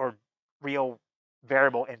float or real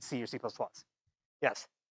variable in C or C++. Yes.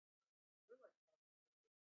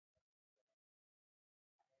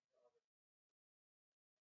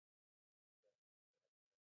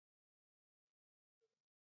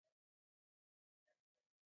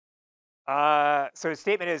 So the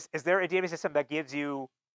statement is there a database system that gives you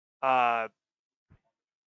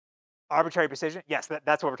arbitrary precision? Yes,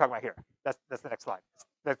 that's what we're talking about here. That's the next slide.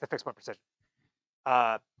 That's the fixed point precision.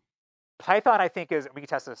 Python, I think, we can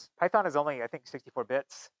test this. Python is only, I think, 64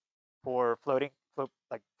 bits for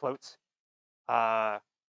floats. But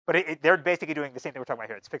they're basically doing the same thing we're talking about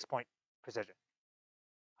here. It's fixed point precision.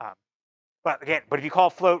 But if you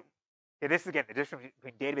call float, this is again the difference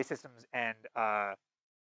between database systems and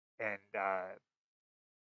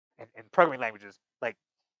programming languages. Like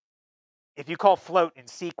if you call float in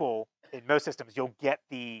SQL in most systems, you'll get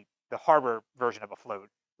the hardware version of a float,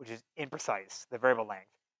 which is imprecise, the variable length.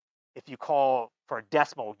 If you call for a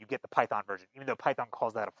decimal, you get the Python version, even though Python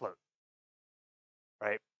calls that a float.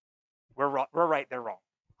 Right? We're right, they're wrong.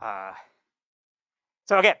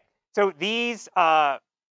 So these sort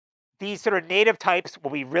of native types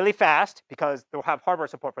will be really fast because they'll have hardware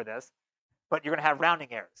support for this, but you're going to have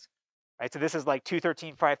rounding errors, right? So this is like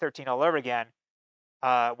 213, 513 all over again,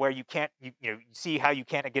 where you can't, you see how you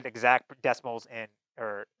can't get exact decimals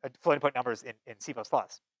or floating point numbers in C++, most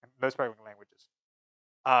programming languages.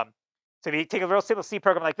 So if you take a real simple C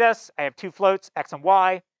program like this, I have two floats, x and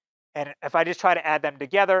y, and if I just try to add them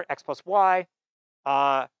together, x plus y,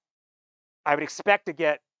 I would expect to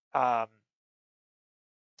get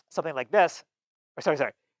something like this. Or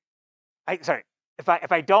sorry.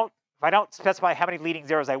 If I don't specify how many leading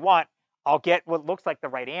zeros I want, I'll get what looks like the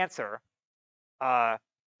right answer. But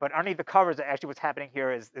underneath the covers, actually, what's happening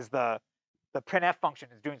here is the printf function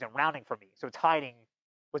is doing some rounding for me, so it's hiding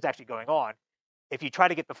what's actually going on. If you try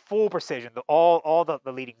to get the full precision, all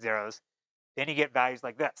the leading zeros, then you get values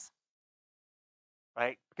like this,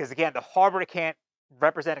 right? Because again, the hardware can't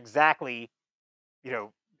represent exactly,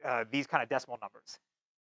 these kind of decimal numbers,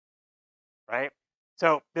 right?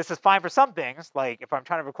 So this is fine for some things, like if I'm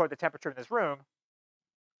trying to record the temperature in this room,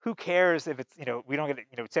 who cares if it's, we don't get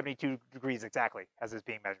it, 72 degrees exactly as it's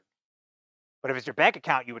being measured. But if it's your bank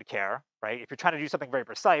account, you would care, right? If you're trying to do something very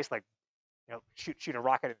precise, like shoot a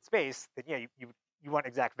rocket in space, then yeah, you want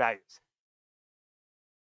exact values.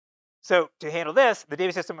 So to handle this, the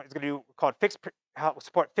data system is going to do called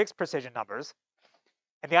support fixed precision numbers.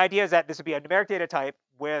 And the idea is that this would be a numeric data type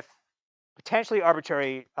with potentially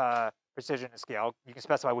arbitrary precision and scale. You can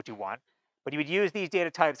specify what you want, but you would use these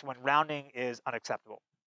data types when rounding is unacceptable.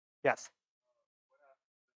 Yes.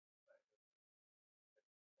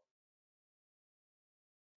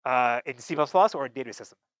 In C++ or in data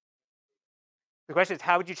system? The question is,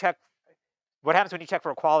 how would you check? What happens when you check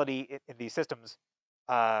for equality in these systems?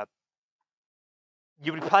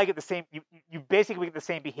 You would probably get the same. You basically get the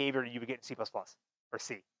same behavior you would get in C++ or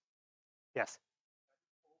C. Yes.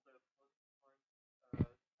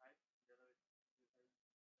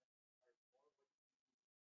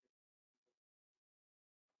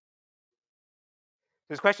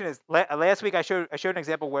 This question is, last week I showed an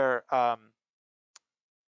example where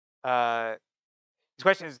this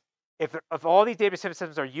question is, if all these data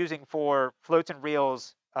systems are using for floats and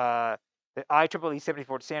reals the IEEE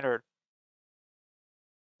 74 standard,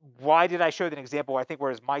 why did I show an example? I think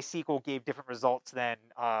whereas MySQL gave different results than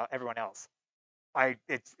everyone else.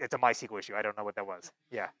 It's a MySQL issue. I don't know what that was.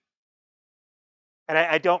 Yeah. And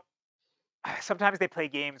I don't. Sometimes they play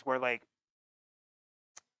games where like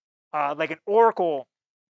an Oracle.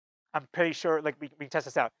 I'm pretty sure. Like we can test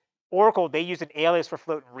this out. Oracle, they use an alias for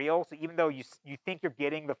float and real. So even though you think you're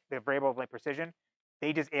getting the variable of like precision,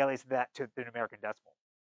 they just alias that to the numeric and decimal,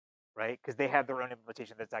 right? Because they have their own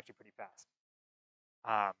implementation that's actually pretty fast.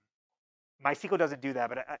 MySQL doesn't do that,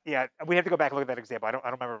 but yeah, we have to go back and look at that example. I don't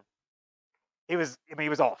remember. It was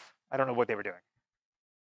off. I don't know what they were doing.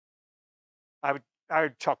 I would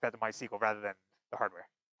chalk that to MySQL rather than the hardware.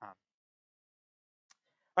 All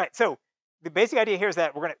right, so the basic idea here is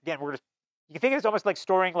that we're gonna you can think of it as almost like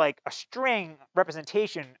storing like a string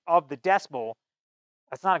representation of the decimal.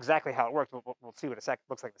 That's not exactly how it works. We'll see what it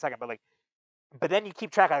looks like in a second. But then you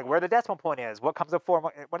keep track of like where the decimal point is, what comes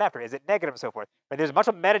before, what after, is it negative, and so forth. But there's a bunch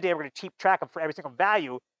of metadata we're going to keep track of for every single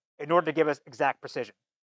value in order to give us exact precision.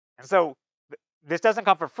 And so this doesn't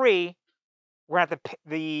come for free. We're at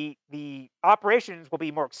the operations will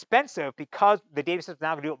be more expensive because the data system is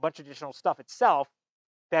now going to do a bunch of additional stuff itself,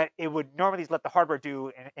 that it would normally let the hardware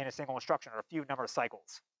do in a single instruction or a few number of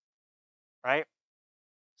cycles, right?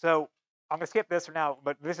 So I'm going to skip this for now,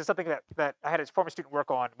 but this is something that I had a former student work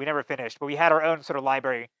on. We never finished, but we had our own sort of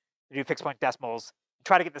library to do fixed point decimals,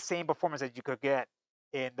 try to get the same performance that you could get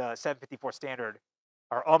in the 754 standard,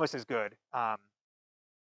 or almost as good.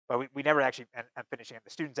 But we never actually end up finishing it.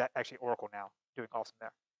 The students actually Oracle now, doing awesome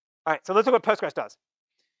there. All right, so let's look what Postgres does.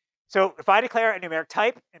 So if I declare a numeric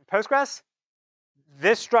type in Postgres,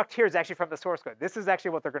 this struct here is actually from the source code. This is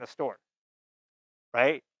actually what they're going to store,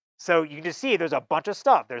 right? So you can just see there's a bunch of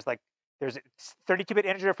stuff. There's 32-bit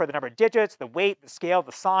integer for the number of digits, the weight, the scale,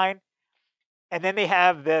 the sign, and then they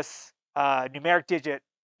have this numeric digit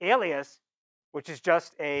alias, which is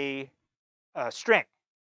just a string.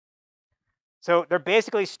 So they're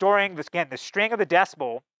basically storing this, again, the string of the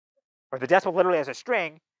decimal, or the decimal literally as a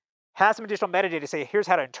string, has some additional metadata to say here's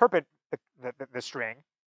how to interpret the string,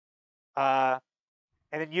 and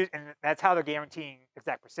that's how they're guaranteeing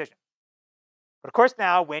exact precision. But of course,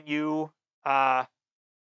 now when you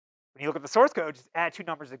look at the source code, just add two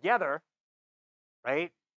numbers together,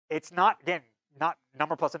 right? It's not, again, not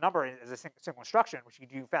number plus a number as a single instruction, which you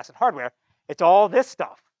do fast in hardware. It's all this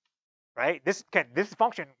stuff, right? This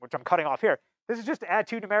function, which I'm cutting off here, this is just to add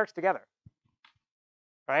two numerics together,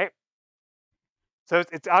 right? So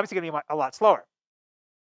it's obviously going to be a lot slower.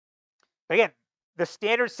 But again, the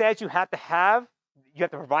standard says you have to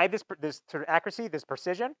provide this sort of accuracy, this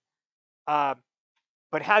precision.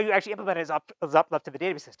 But how you actually implement it is up to the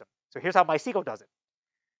database system. So here's how MySQL does it.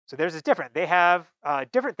 So theirs is different. They have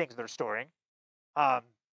different things they're storing. And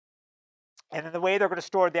then the way they're going to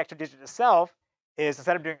store the extra digit itself is,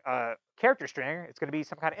 instead of doing a character string, it's going to be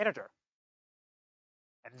some kind of integer.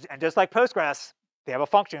 And just like Postgres, they have a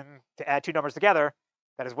function to add two numbers together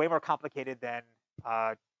that is way more complicated than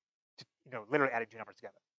literally adding two numbers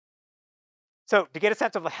together. So to get a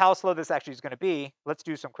sense of how slow this actually is going to be, let's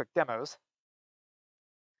do some quick demos.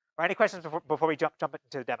 Or any questions before we jump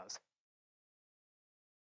into the demos?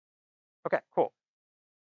 Okay, cool.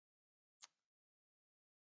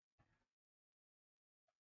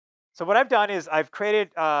 So what I've done is I've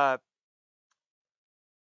created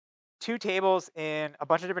two tables in a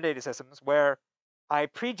bunch of different data systems where I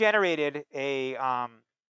pre-generated a here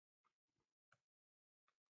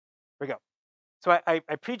we go. So I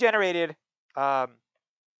pre-generated a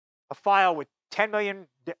file with 10 million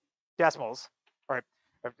decimals, or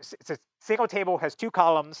it's a single table, has two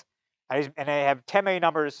columns, and I have 10 million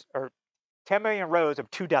numbers, or 10 million rows of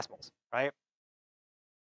two decimals, right?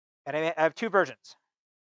 And I have two versions.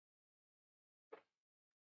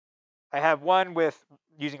 I have one with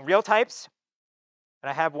using real types, and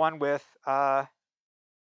I have one with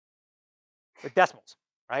decimals,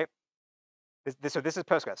 right? So this is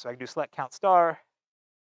Postgres. So I can do select count star.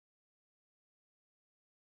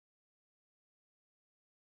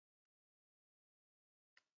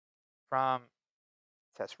 From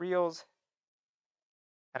test reals,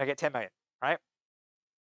 and I get 10 million, right?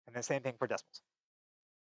 And the same thing for decimals.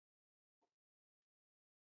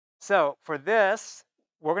 So for this,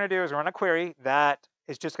 what we're going to do is run a query that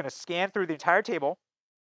is just going to scan through the entire table.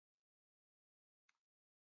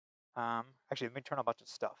 Actually, let me turn on a bunch of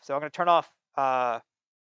stuff. So I'm going to turn off,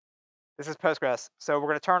 this is Postgres. So we're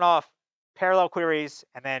going to turn off parallel queries,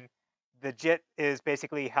 and then the JIT is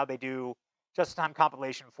basically how they do just-in-time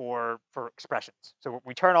compilation for expressions. So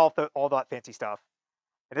we turn off all that fancy stuff.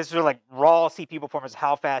 And this is sort of like raw CPU performance,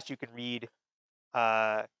 how fast you can read,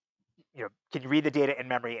 can you read the data in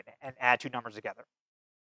memory and add two numbers together.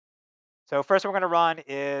 So first one we're going to run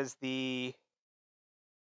is the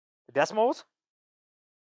decimals.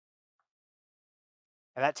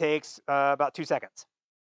 And that takes about 2 seconds.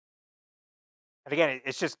 And again,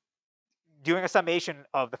 it's just doing a summation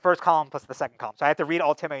of the first column plus the second column. So I have to read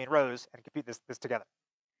all 10 million rows and compute this together.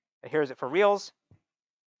 And here's it for reals,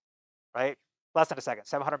 right? Less than a second,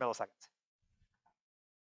 700 milliseconds,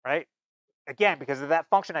 right? Again, because of that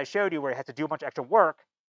function I showed you where it had to do a bunch of extra work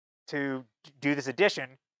to do this addition,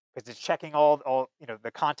 because it's checking all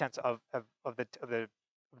the contents of the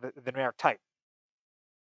numeric type.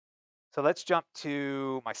 So let's jump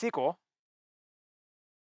to MySQL.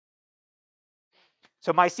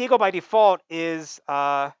 So MySQL by default is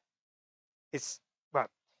MySQL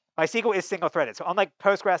is single-threaded. So unlike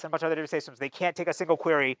Postgres and a bunch of other database systems, they can't take a single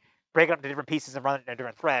query, break it up into different pieces, and run it in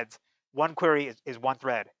different threads. One query is one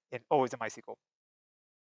thread, always in MySQL. All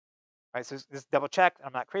right, so this double check.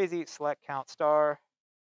 I'm not crazy. Select count star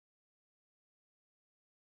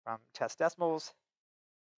from test decimals.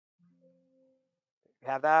 We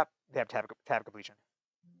have that. They have tab completion.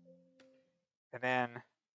 And then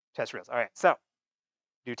test reals. All right, so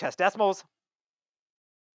do test decimals.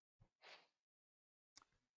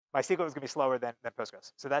 MySQL is going to be slower than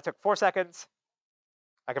Postgres. So that took 4 seconds.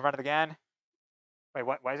 I can run it again. Wait,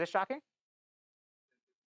 what? Why is this shocking?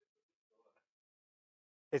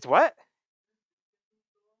 It's what?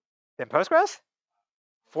 Then Postgres?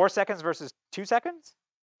 4 seconds versus 2 seconds?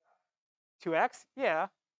 2x? Yeah.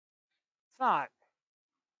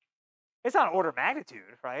 It's not order of magnitude,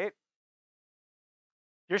 right?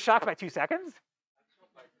 You're shocked by 2 seconds?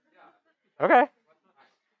 Okay.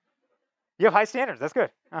 You have high standards. That's good.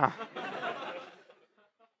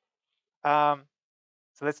 So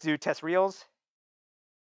let's do test reals.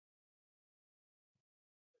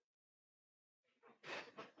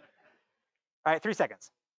 All right, 3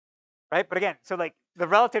 seconds, right? But again, so like the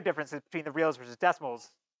relative differences between the reals versus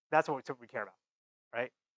decimals, that's what we care about,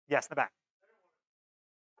 right? Yes, in the back.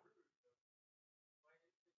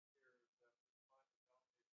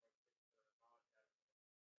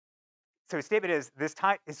 So his statement is this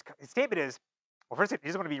time. His statement is, well, first he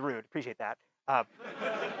doesn't want to be rude. Appreciate that.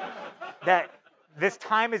 That this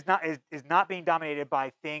time is not being dominated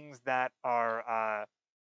by things that are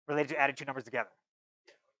related to adding two numbers together.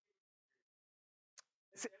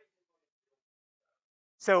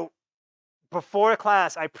 So before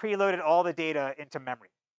class, I preloaded all the data into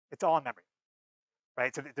memory. It's all in memory,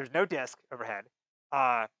 right? So there's no disk overhead.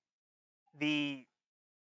 The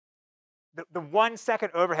 1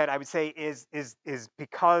 second overhead, I would say, is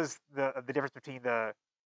because of the difference between the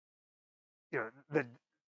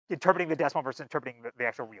interpreting the decimal versus interpreting the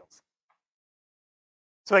actual reals.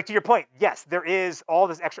 So like to your point, yes, there is all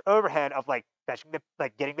this extra overhead of like fetching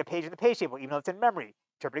getting the page in the page table, even though it's in memory,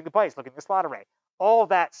 interpreting the bytes, looking at the slot array. All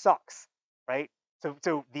that sucks, right?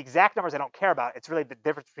 So the exact numbers I don't care about. It's really the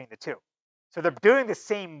difference between the two. So they're doing the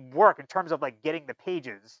same work in terms of like getting the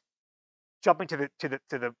pages, jumping to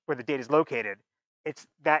the where the data is located. It's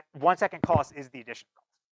that 1 second cost is the addition cost.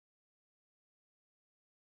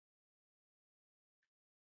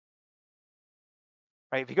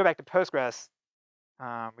 Right? If you go back to Postgres,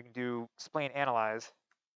 we can do explain analyze.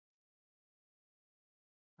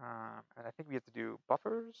 And I think we have to do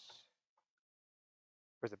buffers.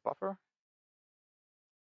 Where's the buffer?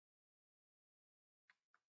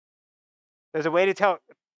 There's a way to tell,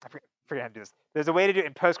 I forget how to do this. There's a way to do it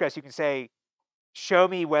in Postgres. You can say, show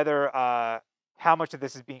me whether, how much of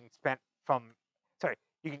this is being spent from, sorry,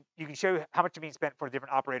 you can show how much is being spent for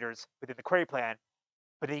different operators within the query plan,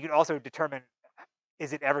 but then you can also determine,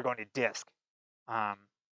 is it ever going to disk? I'm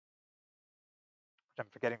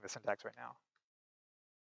forgetting the syntax right now.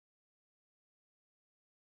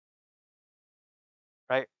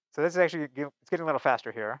 Right? So this is actually, it's getting a little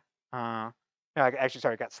faster here. No, actually,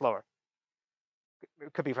 sorry, it got slower.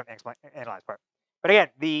 It could be from the analyze part. But again,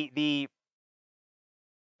 the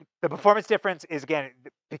performance difference is, again,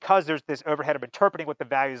 because there's this overhead of interpreting what the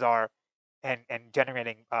values are and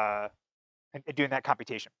generating and doing that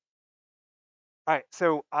computation. All right,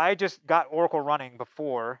 so I just got Oracle running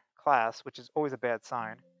before class, which is always a bad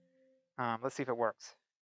sign. Let's see if it works.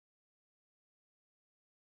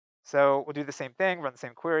 So we'll do the same thing, run the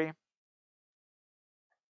same query.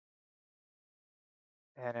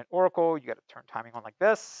 And in Oracle, you got to turn timing on like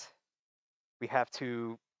this. We have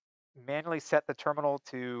to manually set the terminal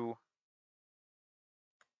to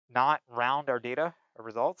not round our data or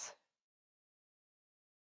results.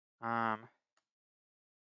 So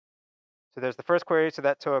there's the first query. So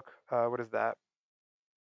that took, what is that?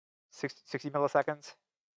 60 milliseconds.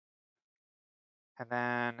 And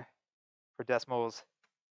then for decimals,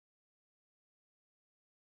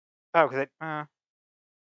 oh, because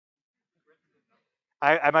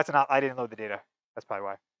I must have not, I didn't load the data. That's probably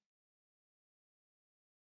why.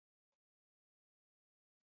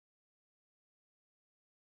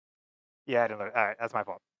 Yeah, I didn't load it. All right, that's my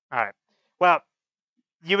fault. All right. Well,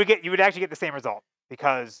 you would actually get the same result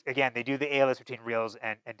because again, they do the ALS between reals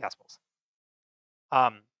and decimals.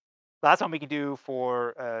 Last one we can do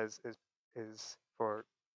for is for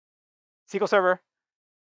SQL Server.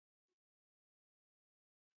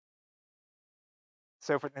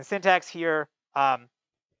 So for the syntax here, in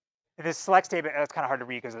this select statement, it's kind of hard to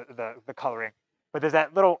read because of the coloring. But there's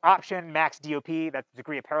that little option, max DOP, that's the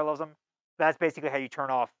degree of parallelism. That's basically how you turn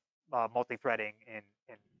off multi-threading in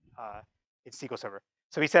SQL Server.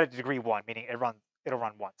 So we set it to degree 1, meaning it'll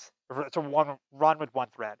run once. It's a run with one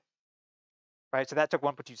thread. Right, so that took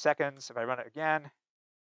 1.2 seconds. If I run it again, it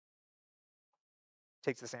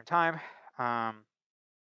takes the same time. And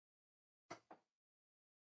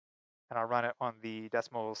I'll run it on the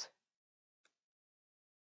decimals.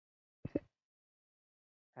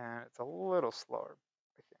 And it's a little slower,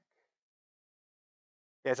 I think.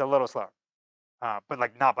 Yeah, it's a little slower, but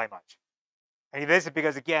like not by much. And this is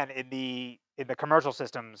because, again, in the in the commercial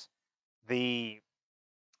systems, the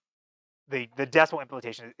decimal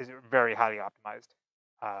implementation is very highly optimized.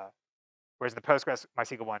 Whereas the Postgres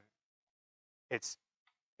MySQL one, it's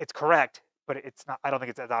correct, but it's not. I don't think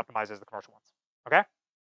it's as optimized as the commercial ones. Okay. All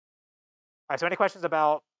right. So any questions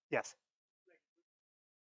about? Yes.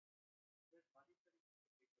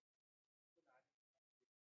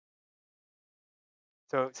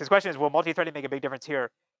 So his question is, will multi-threading make a big difference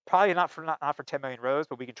here? Probably not for 10 million rows,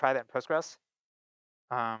 but we can try that in Postgres.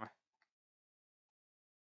 I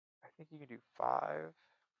think you can do 5,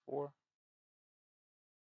 4.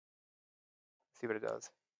 See what it does.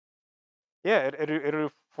 Yeah, it'll do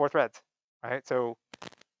 4 threads, right? So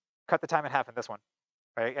cut the time in half in this one,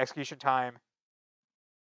 right? Execution time,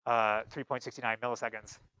 3.69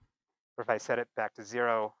 milliseconds. Or if I set it back to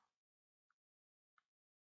 0,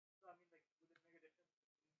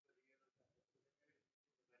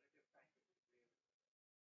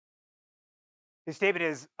 his statement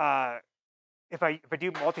is, if I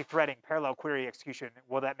do multi-threading parallel query execution,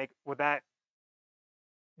 would that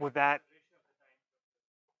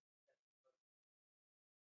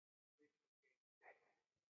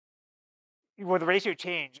will the ratio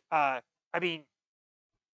change? I mean,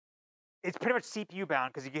 it's pretty much CPU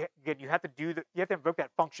bound because you have to invoke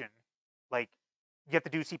that function, like you have to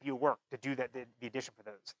do CPU work to do that the addition for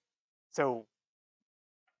those. So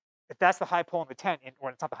if that's the high pole in the tent,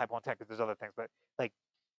 or it's not the high pole in the tent because there's other things, but like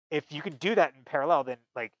if you can do that in parallel, then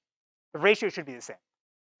like the ratio should be the same.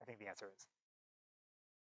 I think the answer is.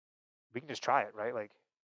 We can just try it, right? Like,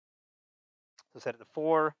 so set it to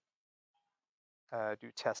 4.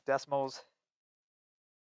 Do test decimals.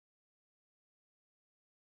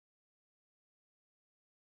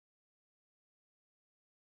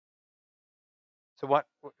 So what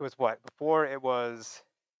it was what before it was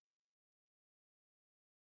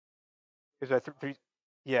a 3.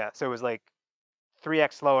 Yeah, so it was like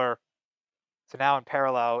 3x slower. So now in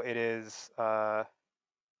parallel it is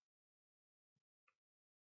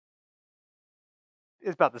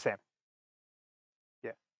it's about the same.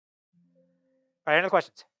 Yeah. All right, any other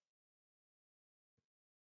questions?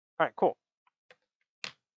 All right, cool.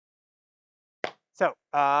 So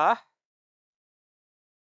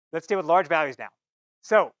let's deal with large values now.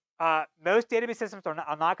 So most database systems are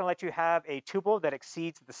not going to let you have a tuple that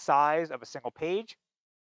exceeds the size of a single page.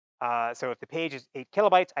 So if the page is 8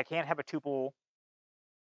 kilobytes, I can't have a tuple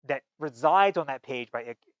that resides on that page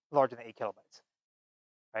by larger than 8 kilobytes,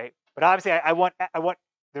 right? But obviously, I want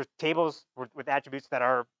there's tables with attributes that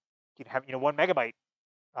are you can have 1 megabyte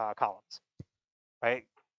columns, right?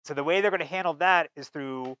 So the way they're going to handle that is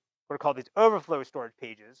through what are called these overflow storage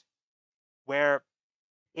pages, where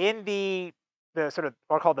in the sort of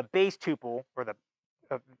what are called the base tuple, or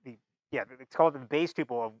it's called the base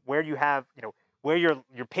tuple of where you have where your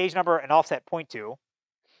page number and offset point to.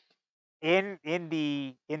 In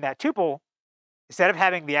that tuple, instead of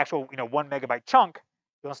having the actual 1 megabyte chunk,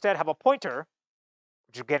 you'll instead have a pointer,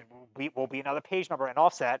 which again will be another page number and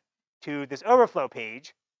offset to this overflow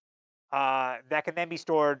page that can then be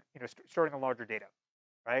stored storing the larger data,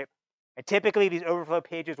 right? And typically these overflow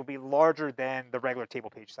pages will be larger than the regular table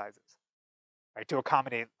page sizes, right, to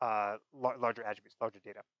accommodate larger attributes, larger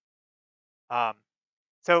data.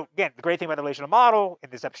 So again, the great thing about the relational model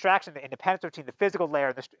in this abstraction, the independence between the physical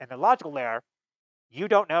layer and the logical layer, you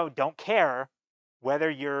don't care whether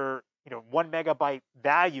your 1 megabyte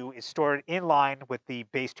value is stored in line with the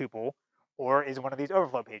base tuple or is one of these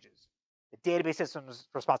overflow pages. The database system's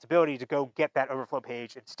responsibility to go get that overflow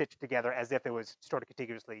page and stitch it together as if it was stored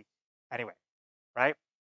contiguously anyway, right?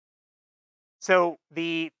 So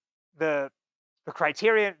the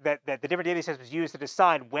criterion that the different database systems use to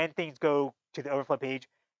decide when things go to the overflow page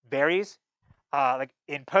varies. Like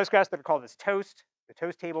in Postgres, they're called the toast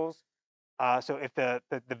tables. So if the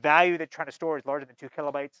value they're trying to store is larger than 2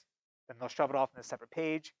 kilobytes, then they'll shove it off in a separate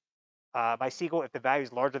page. MySQL, if the value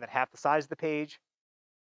is larger than half the size of the page,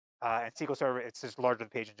 and SQL Server, it's just larger than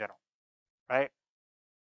the page in general, right?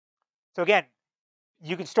 So again,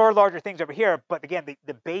 you can store larger things over here, but again,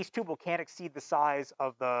 the base tuple can't exceed the size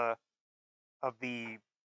of the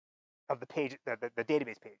page, the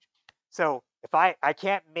database page. So if I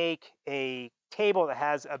can't make a table that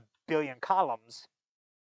has 1 billion columns,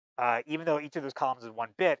 even though each of those columns is 1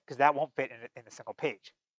 bit, because that won't fit in a single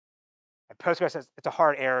page. And Postgres says it's a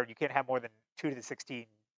hard error. You can't have more than 2 to the 16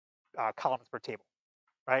 columns per table,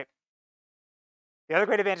 right? The other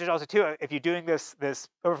great advantage also too, if you're doing this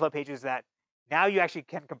overflow page, is that now you actually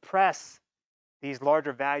can compress these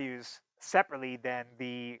larger values separately than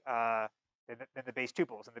the base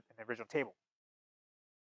tuples in the original table,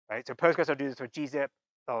 right? So Postgres will do this with gzip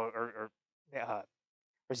or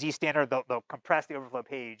For Z standard, they'll compress the overflow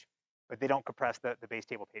page, but they don't compress the base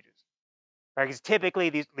table pages. Right? Because typically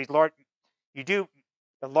these large, the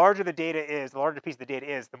larger the data is, the larger piece of the data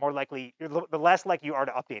is, the more likely, the less likely you are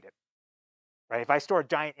to update it. Right? If I store a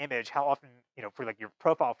giant image, how often, for like your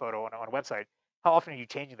profile photo on a website, how often are you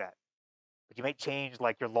changing that? But you might change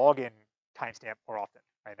like your login timestamp more often,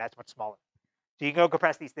 right? That's much smaller. So you can go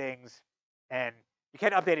compress these things, and you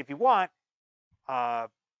can update it if you want,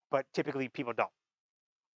 but typically people don't.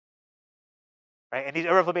 Right? And these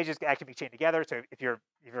overflow pages can actually be chained together. So if you're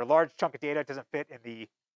a large chunk of data doesn't fit in the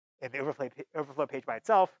overflow page by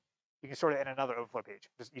itself, you can store it in another overflow page.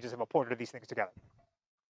 You just have a pointer to these things together.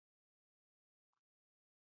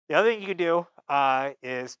 The other thing you can do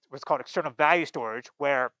is what's called external value storage,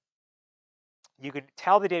 where you can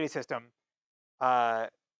tell the data system the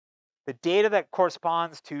data that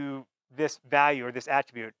corresponds to this value or this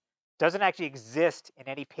attribute doesn't actually exist in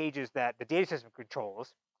any pages that the data system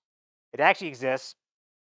controls. It actually exists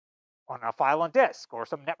on a file on disk or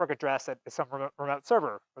some network address at some remote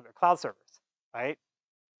server or the cloud servers, right?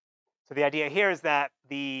 So the idea here is that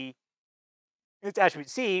this attribute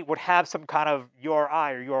C would have some kind of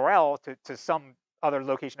URI or URL to some other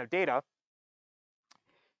location of data,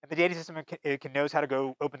 and the data system can knows how to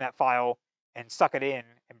go open that file and suck it in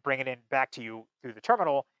and bring it in back to you through the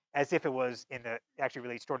terminal as if it was actually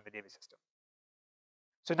really stored in the data system.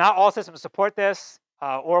 So not all systems support this.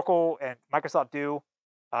 Oracle and Microsoft do.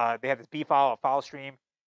 They have this B file, a file stream.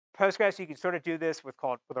 Postgres, you can sort of do this with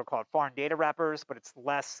what are called foreign data wrappers, but it's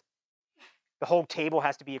less. The whole table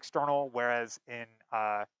has to be external, whereas in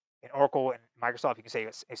Oracle and Microsoft, you can say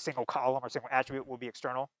a single column or single attribute will be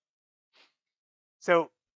external. So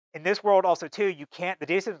in this world also too, the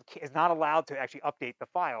data system is not allowed to actually update the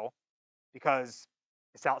file because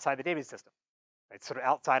it's outside the database system. It's sort of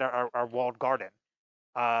outside our walled garden.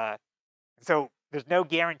 So there's no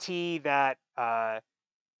guarantee that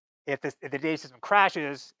if the data system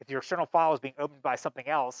crashes, if your external file is being opened by something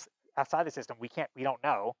else outside the system, we don't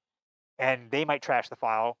know, and they might trash the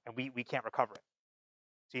file, and we can't recover it.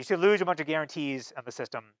 So you should lose a bunch of guarantees on the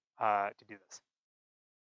system to do this.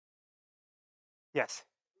 Yes.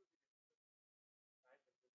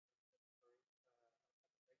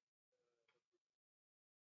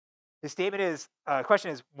 The statement is,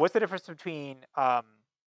 question is, what's the difference between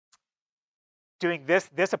doing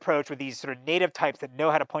this approach with these sort of native types that know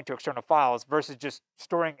how to point to external files versus just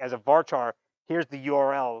storing as a varchar, here's the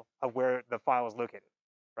URL of where the file is located,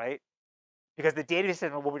 right? Because the data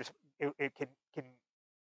system it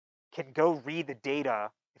can go read the data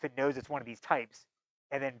if it knows it's one of these types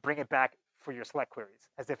and then bring it back for your select queries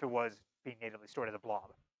as if it was being natively stored as a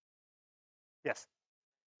blob. Yes.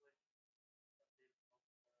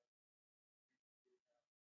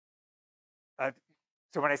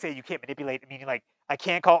 So when I say you can't manipulate, meaning like I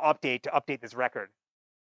can't call update to update this record,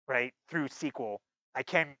 right, through SQL. I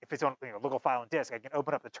can, if it's on local file and disk, I can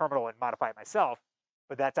open up the terminal and modify it myself,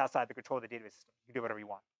 but that's outside the control of the database system. You can do whatever you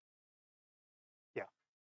want. Yeah.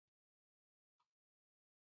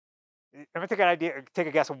 I'm gonna take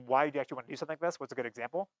a guess on why you actually want to do something like this. What's a good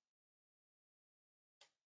example?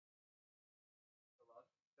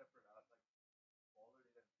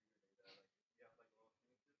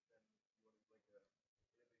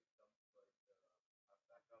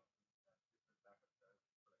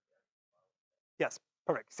 Yes,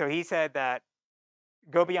 perfect. So he said that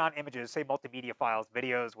go beyond images, say multimedia files,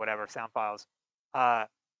 videos, whatever, sound files,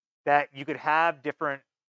 that you could have different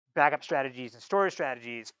backup strategies and storage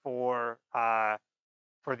strategies for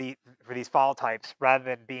these file types rather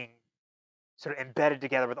than being sort of embedded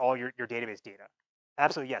together with all your database data.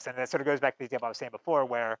 Absolutely, yes. And that sort of goes back to the example I was saying before,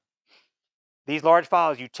 where these large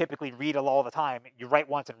files you typically read all the time. You write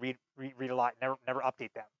once and read a lot, never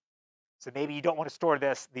update them. So maybe you don't want to store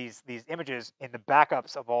these images in the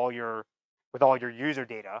backups of all your user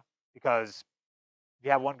data, because if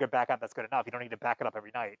you have one good backup, that's good enough. You don't need to back it up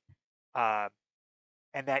every night.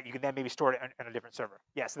 And that you can then maybe store it on a different server.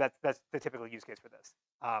 Yeah, so that's the typical use case for this.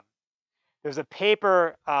 There's a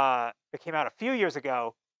paper that came out a few years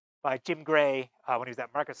ago by Jim Gray when he was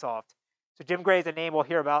at Microsoft. So Jim Gray is a name we'll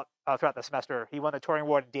hear about throughout the semester. He won the Turing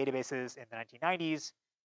Award in databases in the 1990s.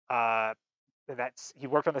 He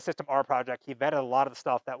worked on the System R project. He invented a lot of the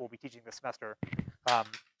stuff that we'll be teaching this semester. It's all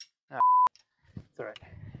right.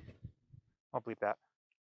 I'll bleep that.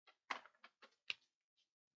 All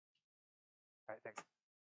right, thanks.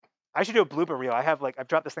 I should do a blooper reel. I've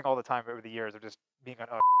dropped this thing all the time over the years of just being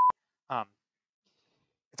on.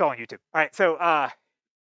 It's all on YouTube. All right, so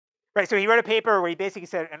right, so he wrote a paper where he basically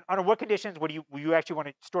said, and under what conditions would you actually want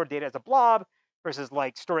to store data as a blob versus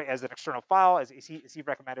like store it as an external file, as he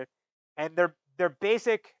recommended. And their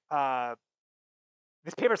basic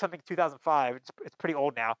this paper is something 2005. It's pretty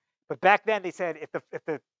old now, but back then they said if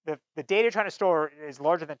the data you're trying to store is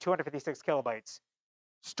larger than 256 kilobytes,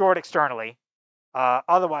 store it externally,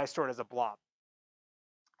 otherwise store it as a blob.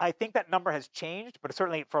 I think that number has changed, but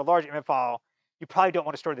certainly for a large image file, you probably don't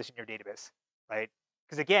want to store this in your database, right?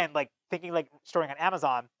 Because again, like thinking like storing on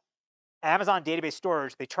Amazon database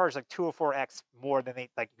storage, they charge like 2 or 4x more than they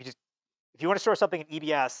like. If you want to store something in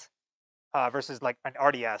EBS versus like an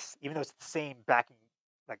RDS, even though it's the same backing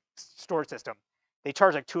like storage system, they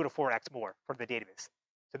charge like 2 to 4x more for the database.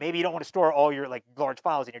 So maybe you don't want to store all your like large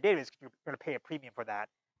files in your database because you're going to pay a premium for that.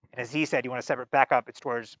 And as he said, you want a separate backup and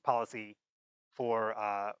storage policy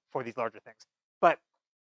for these larger things. But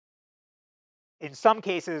in some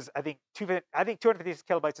cases, I think 256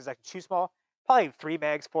 kilobytes is actually too small. Probably 3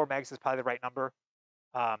 megs, 4 megs is probably the right number.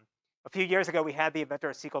 A few years ago, we had the inventor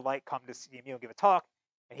of SQLite come to CMU and give a talk,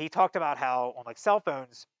 and he talked about how on like cell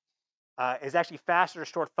phones, it's actually faster to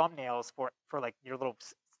store thumbnails for like your little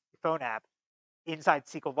phone app inside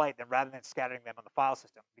SQLite than rather than scattering them on the file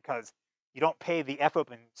system, because you don't pay the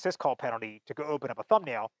fopen syscall penalty to go open up a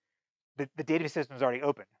thumbnail. The database system is already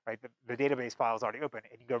open, right? The database file is already open,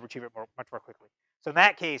 and you can go retrieve it much more quickly. So in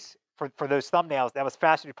that case, for those thumbnails, that was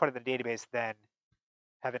faster to put it in the database than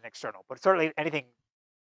have an external. But certainly anything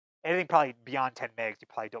probably beyond 10 megs, you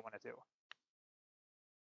probably don't want to do.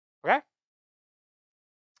 Okay?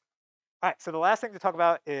 All right, so the last thing to talk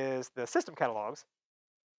about is the system catalogs.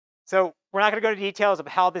 So we're not going to go into details of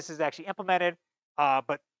how this is actually implemented,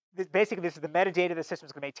 but basically this is the metadata the system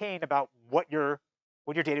is going to maintain about what your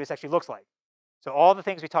database actually looks like. So all the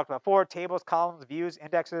things we talked about before, tables, columns, views,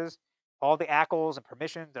 indexes, all the ACLs and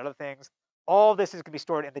permissions and other things, all this is going to be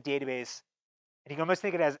stored in the database, and you can almost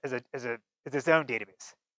think of it as its own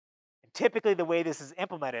database. And typically the way this is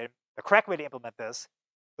implemented, the correct way to implement this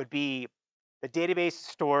would be the database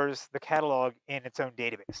stores the catalog in its own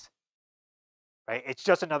database, right? It's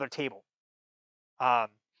just another table.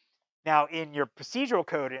 Now in your procedural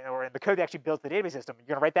code or in the code that actually builds the database system, you're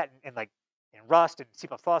gonna write that in Rust and C++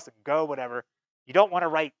 and Go, whatever. You don't want to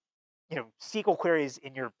write, SQL queries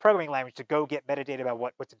in your programming language to go get metadata about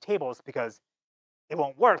what's in tables, because it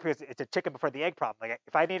won't work, because it's a chicken before the egg problem. Like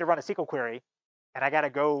if I need to run a SQL query and I got to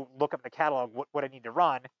go look up in the catalog what I need to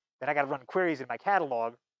run, then I got to run queries in my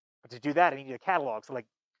catalog. But to do that, I need a catalog. So like,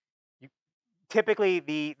 typically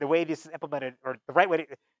the way this is implemented, or the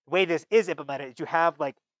way this is implemented, is you have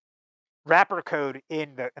like wrapper code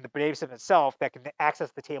in the database system itself that can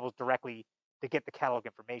access the tables directly to get the catalog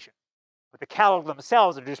information. But the catalog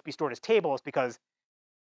themselves will just be stored as tables, because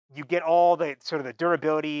you get all the sort of the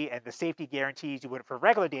durability and the safety guarantees you would for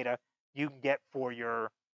regular data, you can get for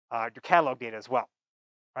your catalog data as well,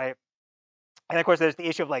 right? And of course, there's the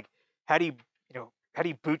issue of like, how do you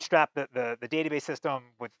bootstrap the database system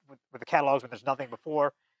with the catalogs when there's nothing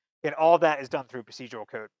before? And all that is done through procedural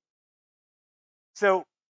code. So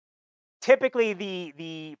typically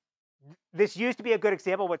this used to be a good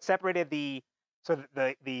example of what separated the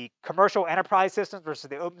commercial enterprise systems versus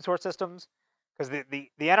the open source systems, because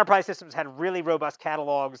the enterprise systems had really robust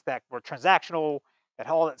catalogs that were transactional, that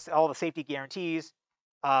had all the safety guarantees,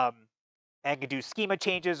 and could do schema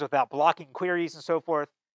changes without blocking queries and so forth,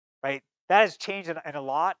 right? That has changed in a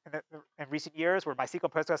lot in recent years, where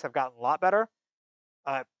MySQL Postgres have gotten a lot better.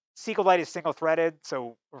 SQLite is single-threaded,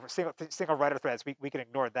 so single writer threads, we can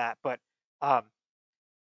ignore that. But the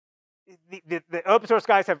open source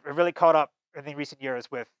guys have really caught up in the recent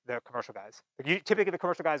years with the commercial guys. Typically, the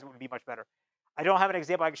commercial guys would be much better. I don't have an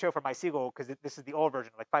example I can show for MySQL, because this is the old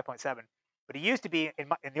version, like 5.7. But it used to be in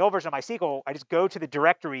the old version of MySQL, I just go to the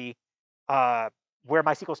directory where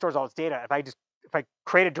MySQL stores all its data. If I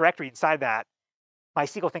create a directory inside that,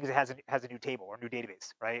 MySQL thinks it has a new table or a new database,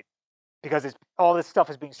 right? Because all this stuff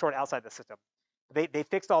is being stored outside the system. They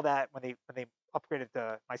fixed all that when they upgraded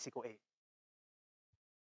to MySQL 8.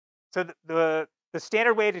 So the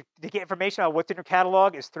standard way to get information on what's in your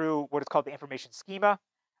catalog is through what is called the information schema.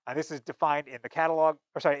 This is defined in the catalog,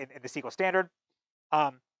 in the SQL standard.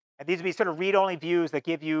 And these would be sort of read-only views that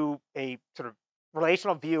give you a sort of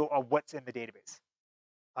relational view of what's in the database.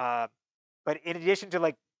 But in addition to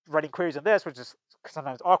like writing queries on this, which is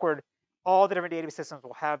sometimes awkward, all the different database systems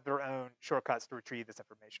will have their own shortcuts to retrieve this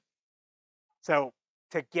information. So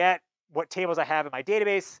to get what tables I have in my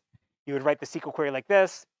database, you would write the SQL query like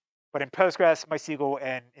this. But in Postgres, MySQL,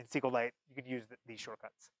 and in SQLite, you can use these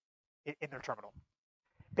shortcuts in their terminal.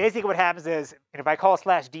 Basically, what happens is, if I call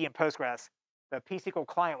 /d in Postgres, the pSQL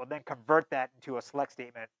client will then convert that into a select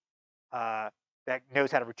statement that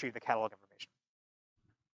knows how to retrieve the catalog information.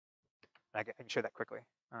 I can show that quickly.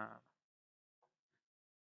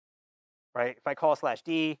 right? If I call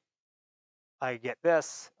 /d, I get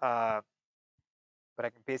this, but I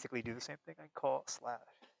can basically do the same thing. I call /.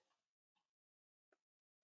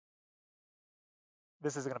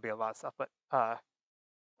 This is going to be a lot of stuff, but well,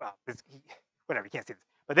 whatever, you can't see this.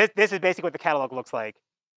 But this is basically what the catalog looks like,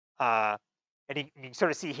 and you can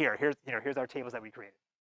sort of see here. Here's our tables that we created,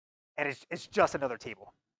 and it's just another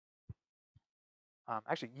table.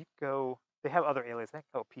 Actually, you go. They have other aliases. I think.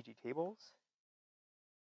 Oh, PG tables.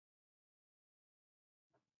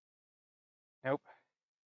 Nope.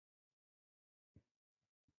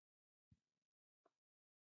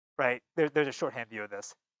 Right. There's a shorthand view of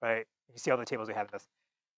this. Right. You can see all the tables we have in this.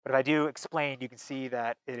 But if I do explain, you can see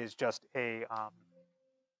that it is just a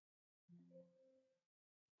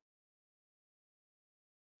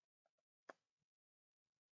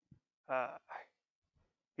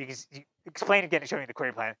because you explain again, showing the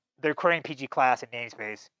query plan. They're querying PG class and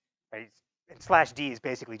namespace, right? And /d is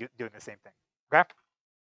basically doing the same thing. Okay.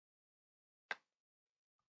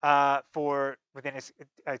 For within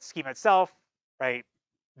a schema itself, right?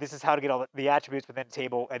 This is how to get all the attributes within a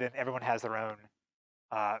table, and then everyone has their own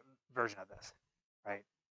version of this, right?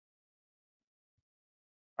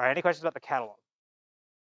 All right. Any questions about the catalog?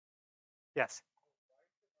 Yes.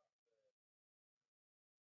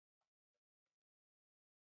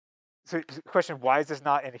 So the question: why is this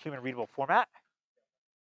not in a human readable format?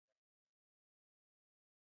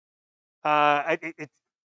 It's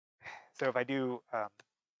so if I do,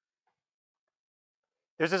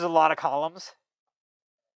 there's just a lot of columns,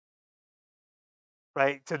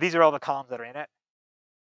 right? So these are all the columns that are in it,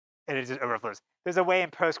 and it just overflows. There's a way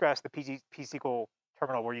in Postgres, the pSQL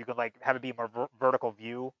terminal, where you can like have it be a more vertical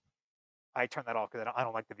view. I turn that off because I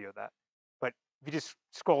don't like the view of that. But if you just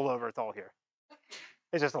scroll over, it's all here.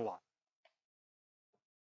 It's just a lot,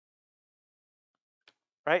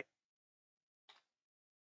 right?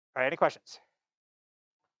 All right. Any questions?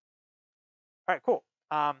 All right. Cool.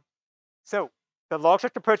 So the log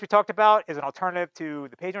structure approach we talked about is an alternative to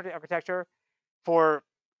the page-oriented architecture. For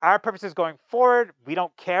our purposes going forward, we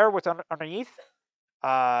don't care what's underneath.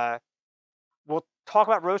 We'll talk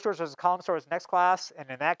about row stores versus column stores next class, and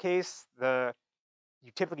in that case,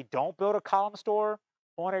 you typically don't build a column store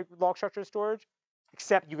on a log structured storage,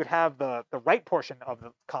 except you could have the right portion of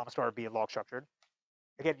the column store be log structured.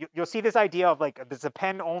 Again, you'll see this idea of like this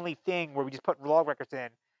append-only thing where we just put log records in,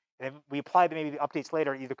 and then we apply maybe the updates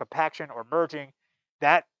later, either compaction or merging.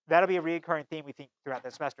 That'll be a recurring theme we think throughout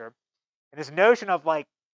the semester. And this notion of like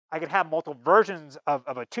I could have multiple versions of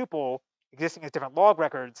a tuple existing as different log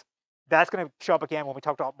records, that's going to show up again when we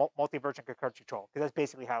talk about multi-version concurrency control, because that's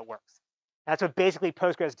basically how it works. That's what basically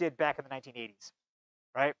Postgres did back in the 1980s,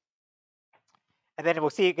 right? And then we'll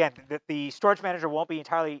see again that the storage manager won't be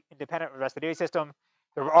entirely independent of the rest of the data system.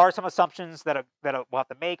 There are some assumptions that we'll have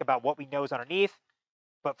to make about what we know is underneath,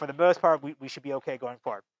 but for the most part, we should be okay going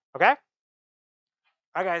forward. Okay? All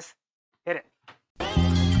right, guys, hit it.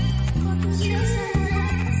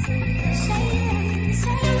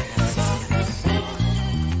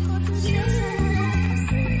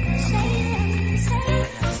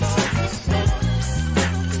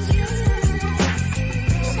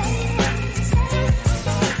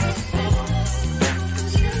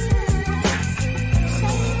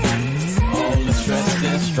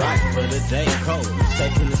 Strike for the day cold, it's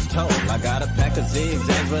taking its toll. I got a pack of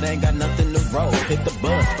zigzags, but ain't got nothing to roll. Hit the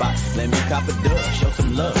buzz spot, let me cop a dub, show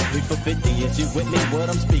some love. 3 for 50, is you with me? What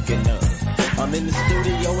I'm speaking of? I'm in the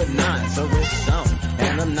studio at 9, so it's on.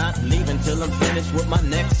 And I'm not leaving till I'm finished with my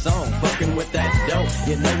next song. Fucking with that dope,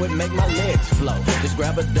 you know it make my legs flow. Just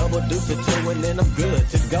grab a double deuce or two and then I'm good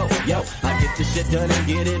to go. Yo, I get this shit done and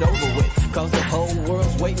get it over with. Cause the whole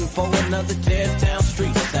world's waiting for another Town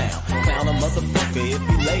street sound. Clown a motherfucker if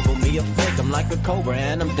you label me a fake. I'm like a cobra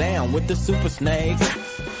and I'm down with the super snakes.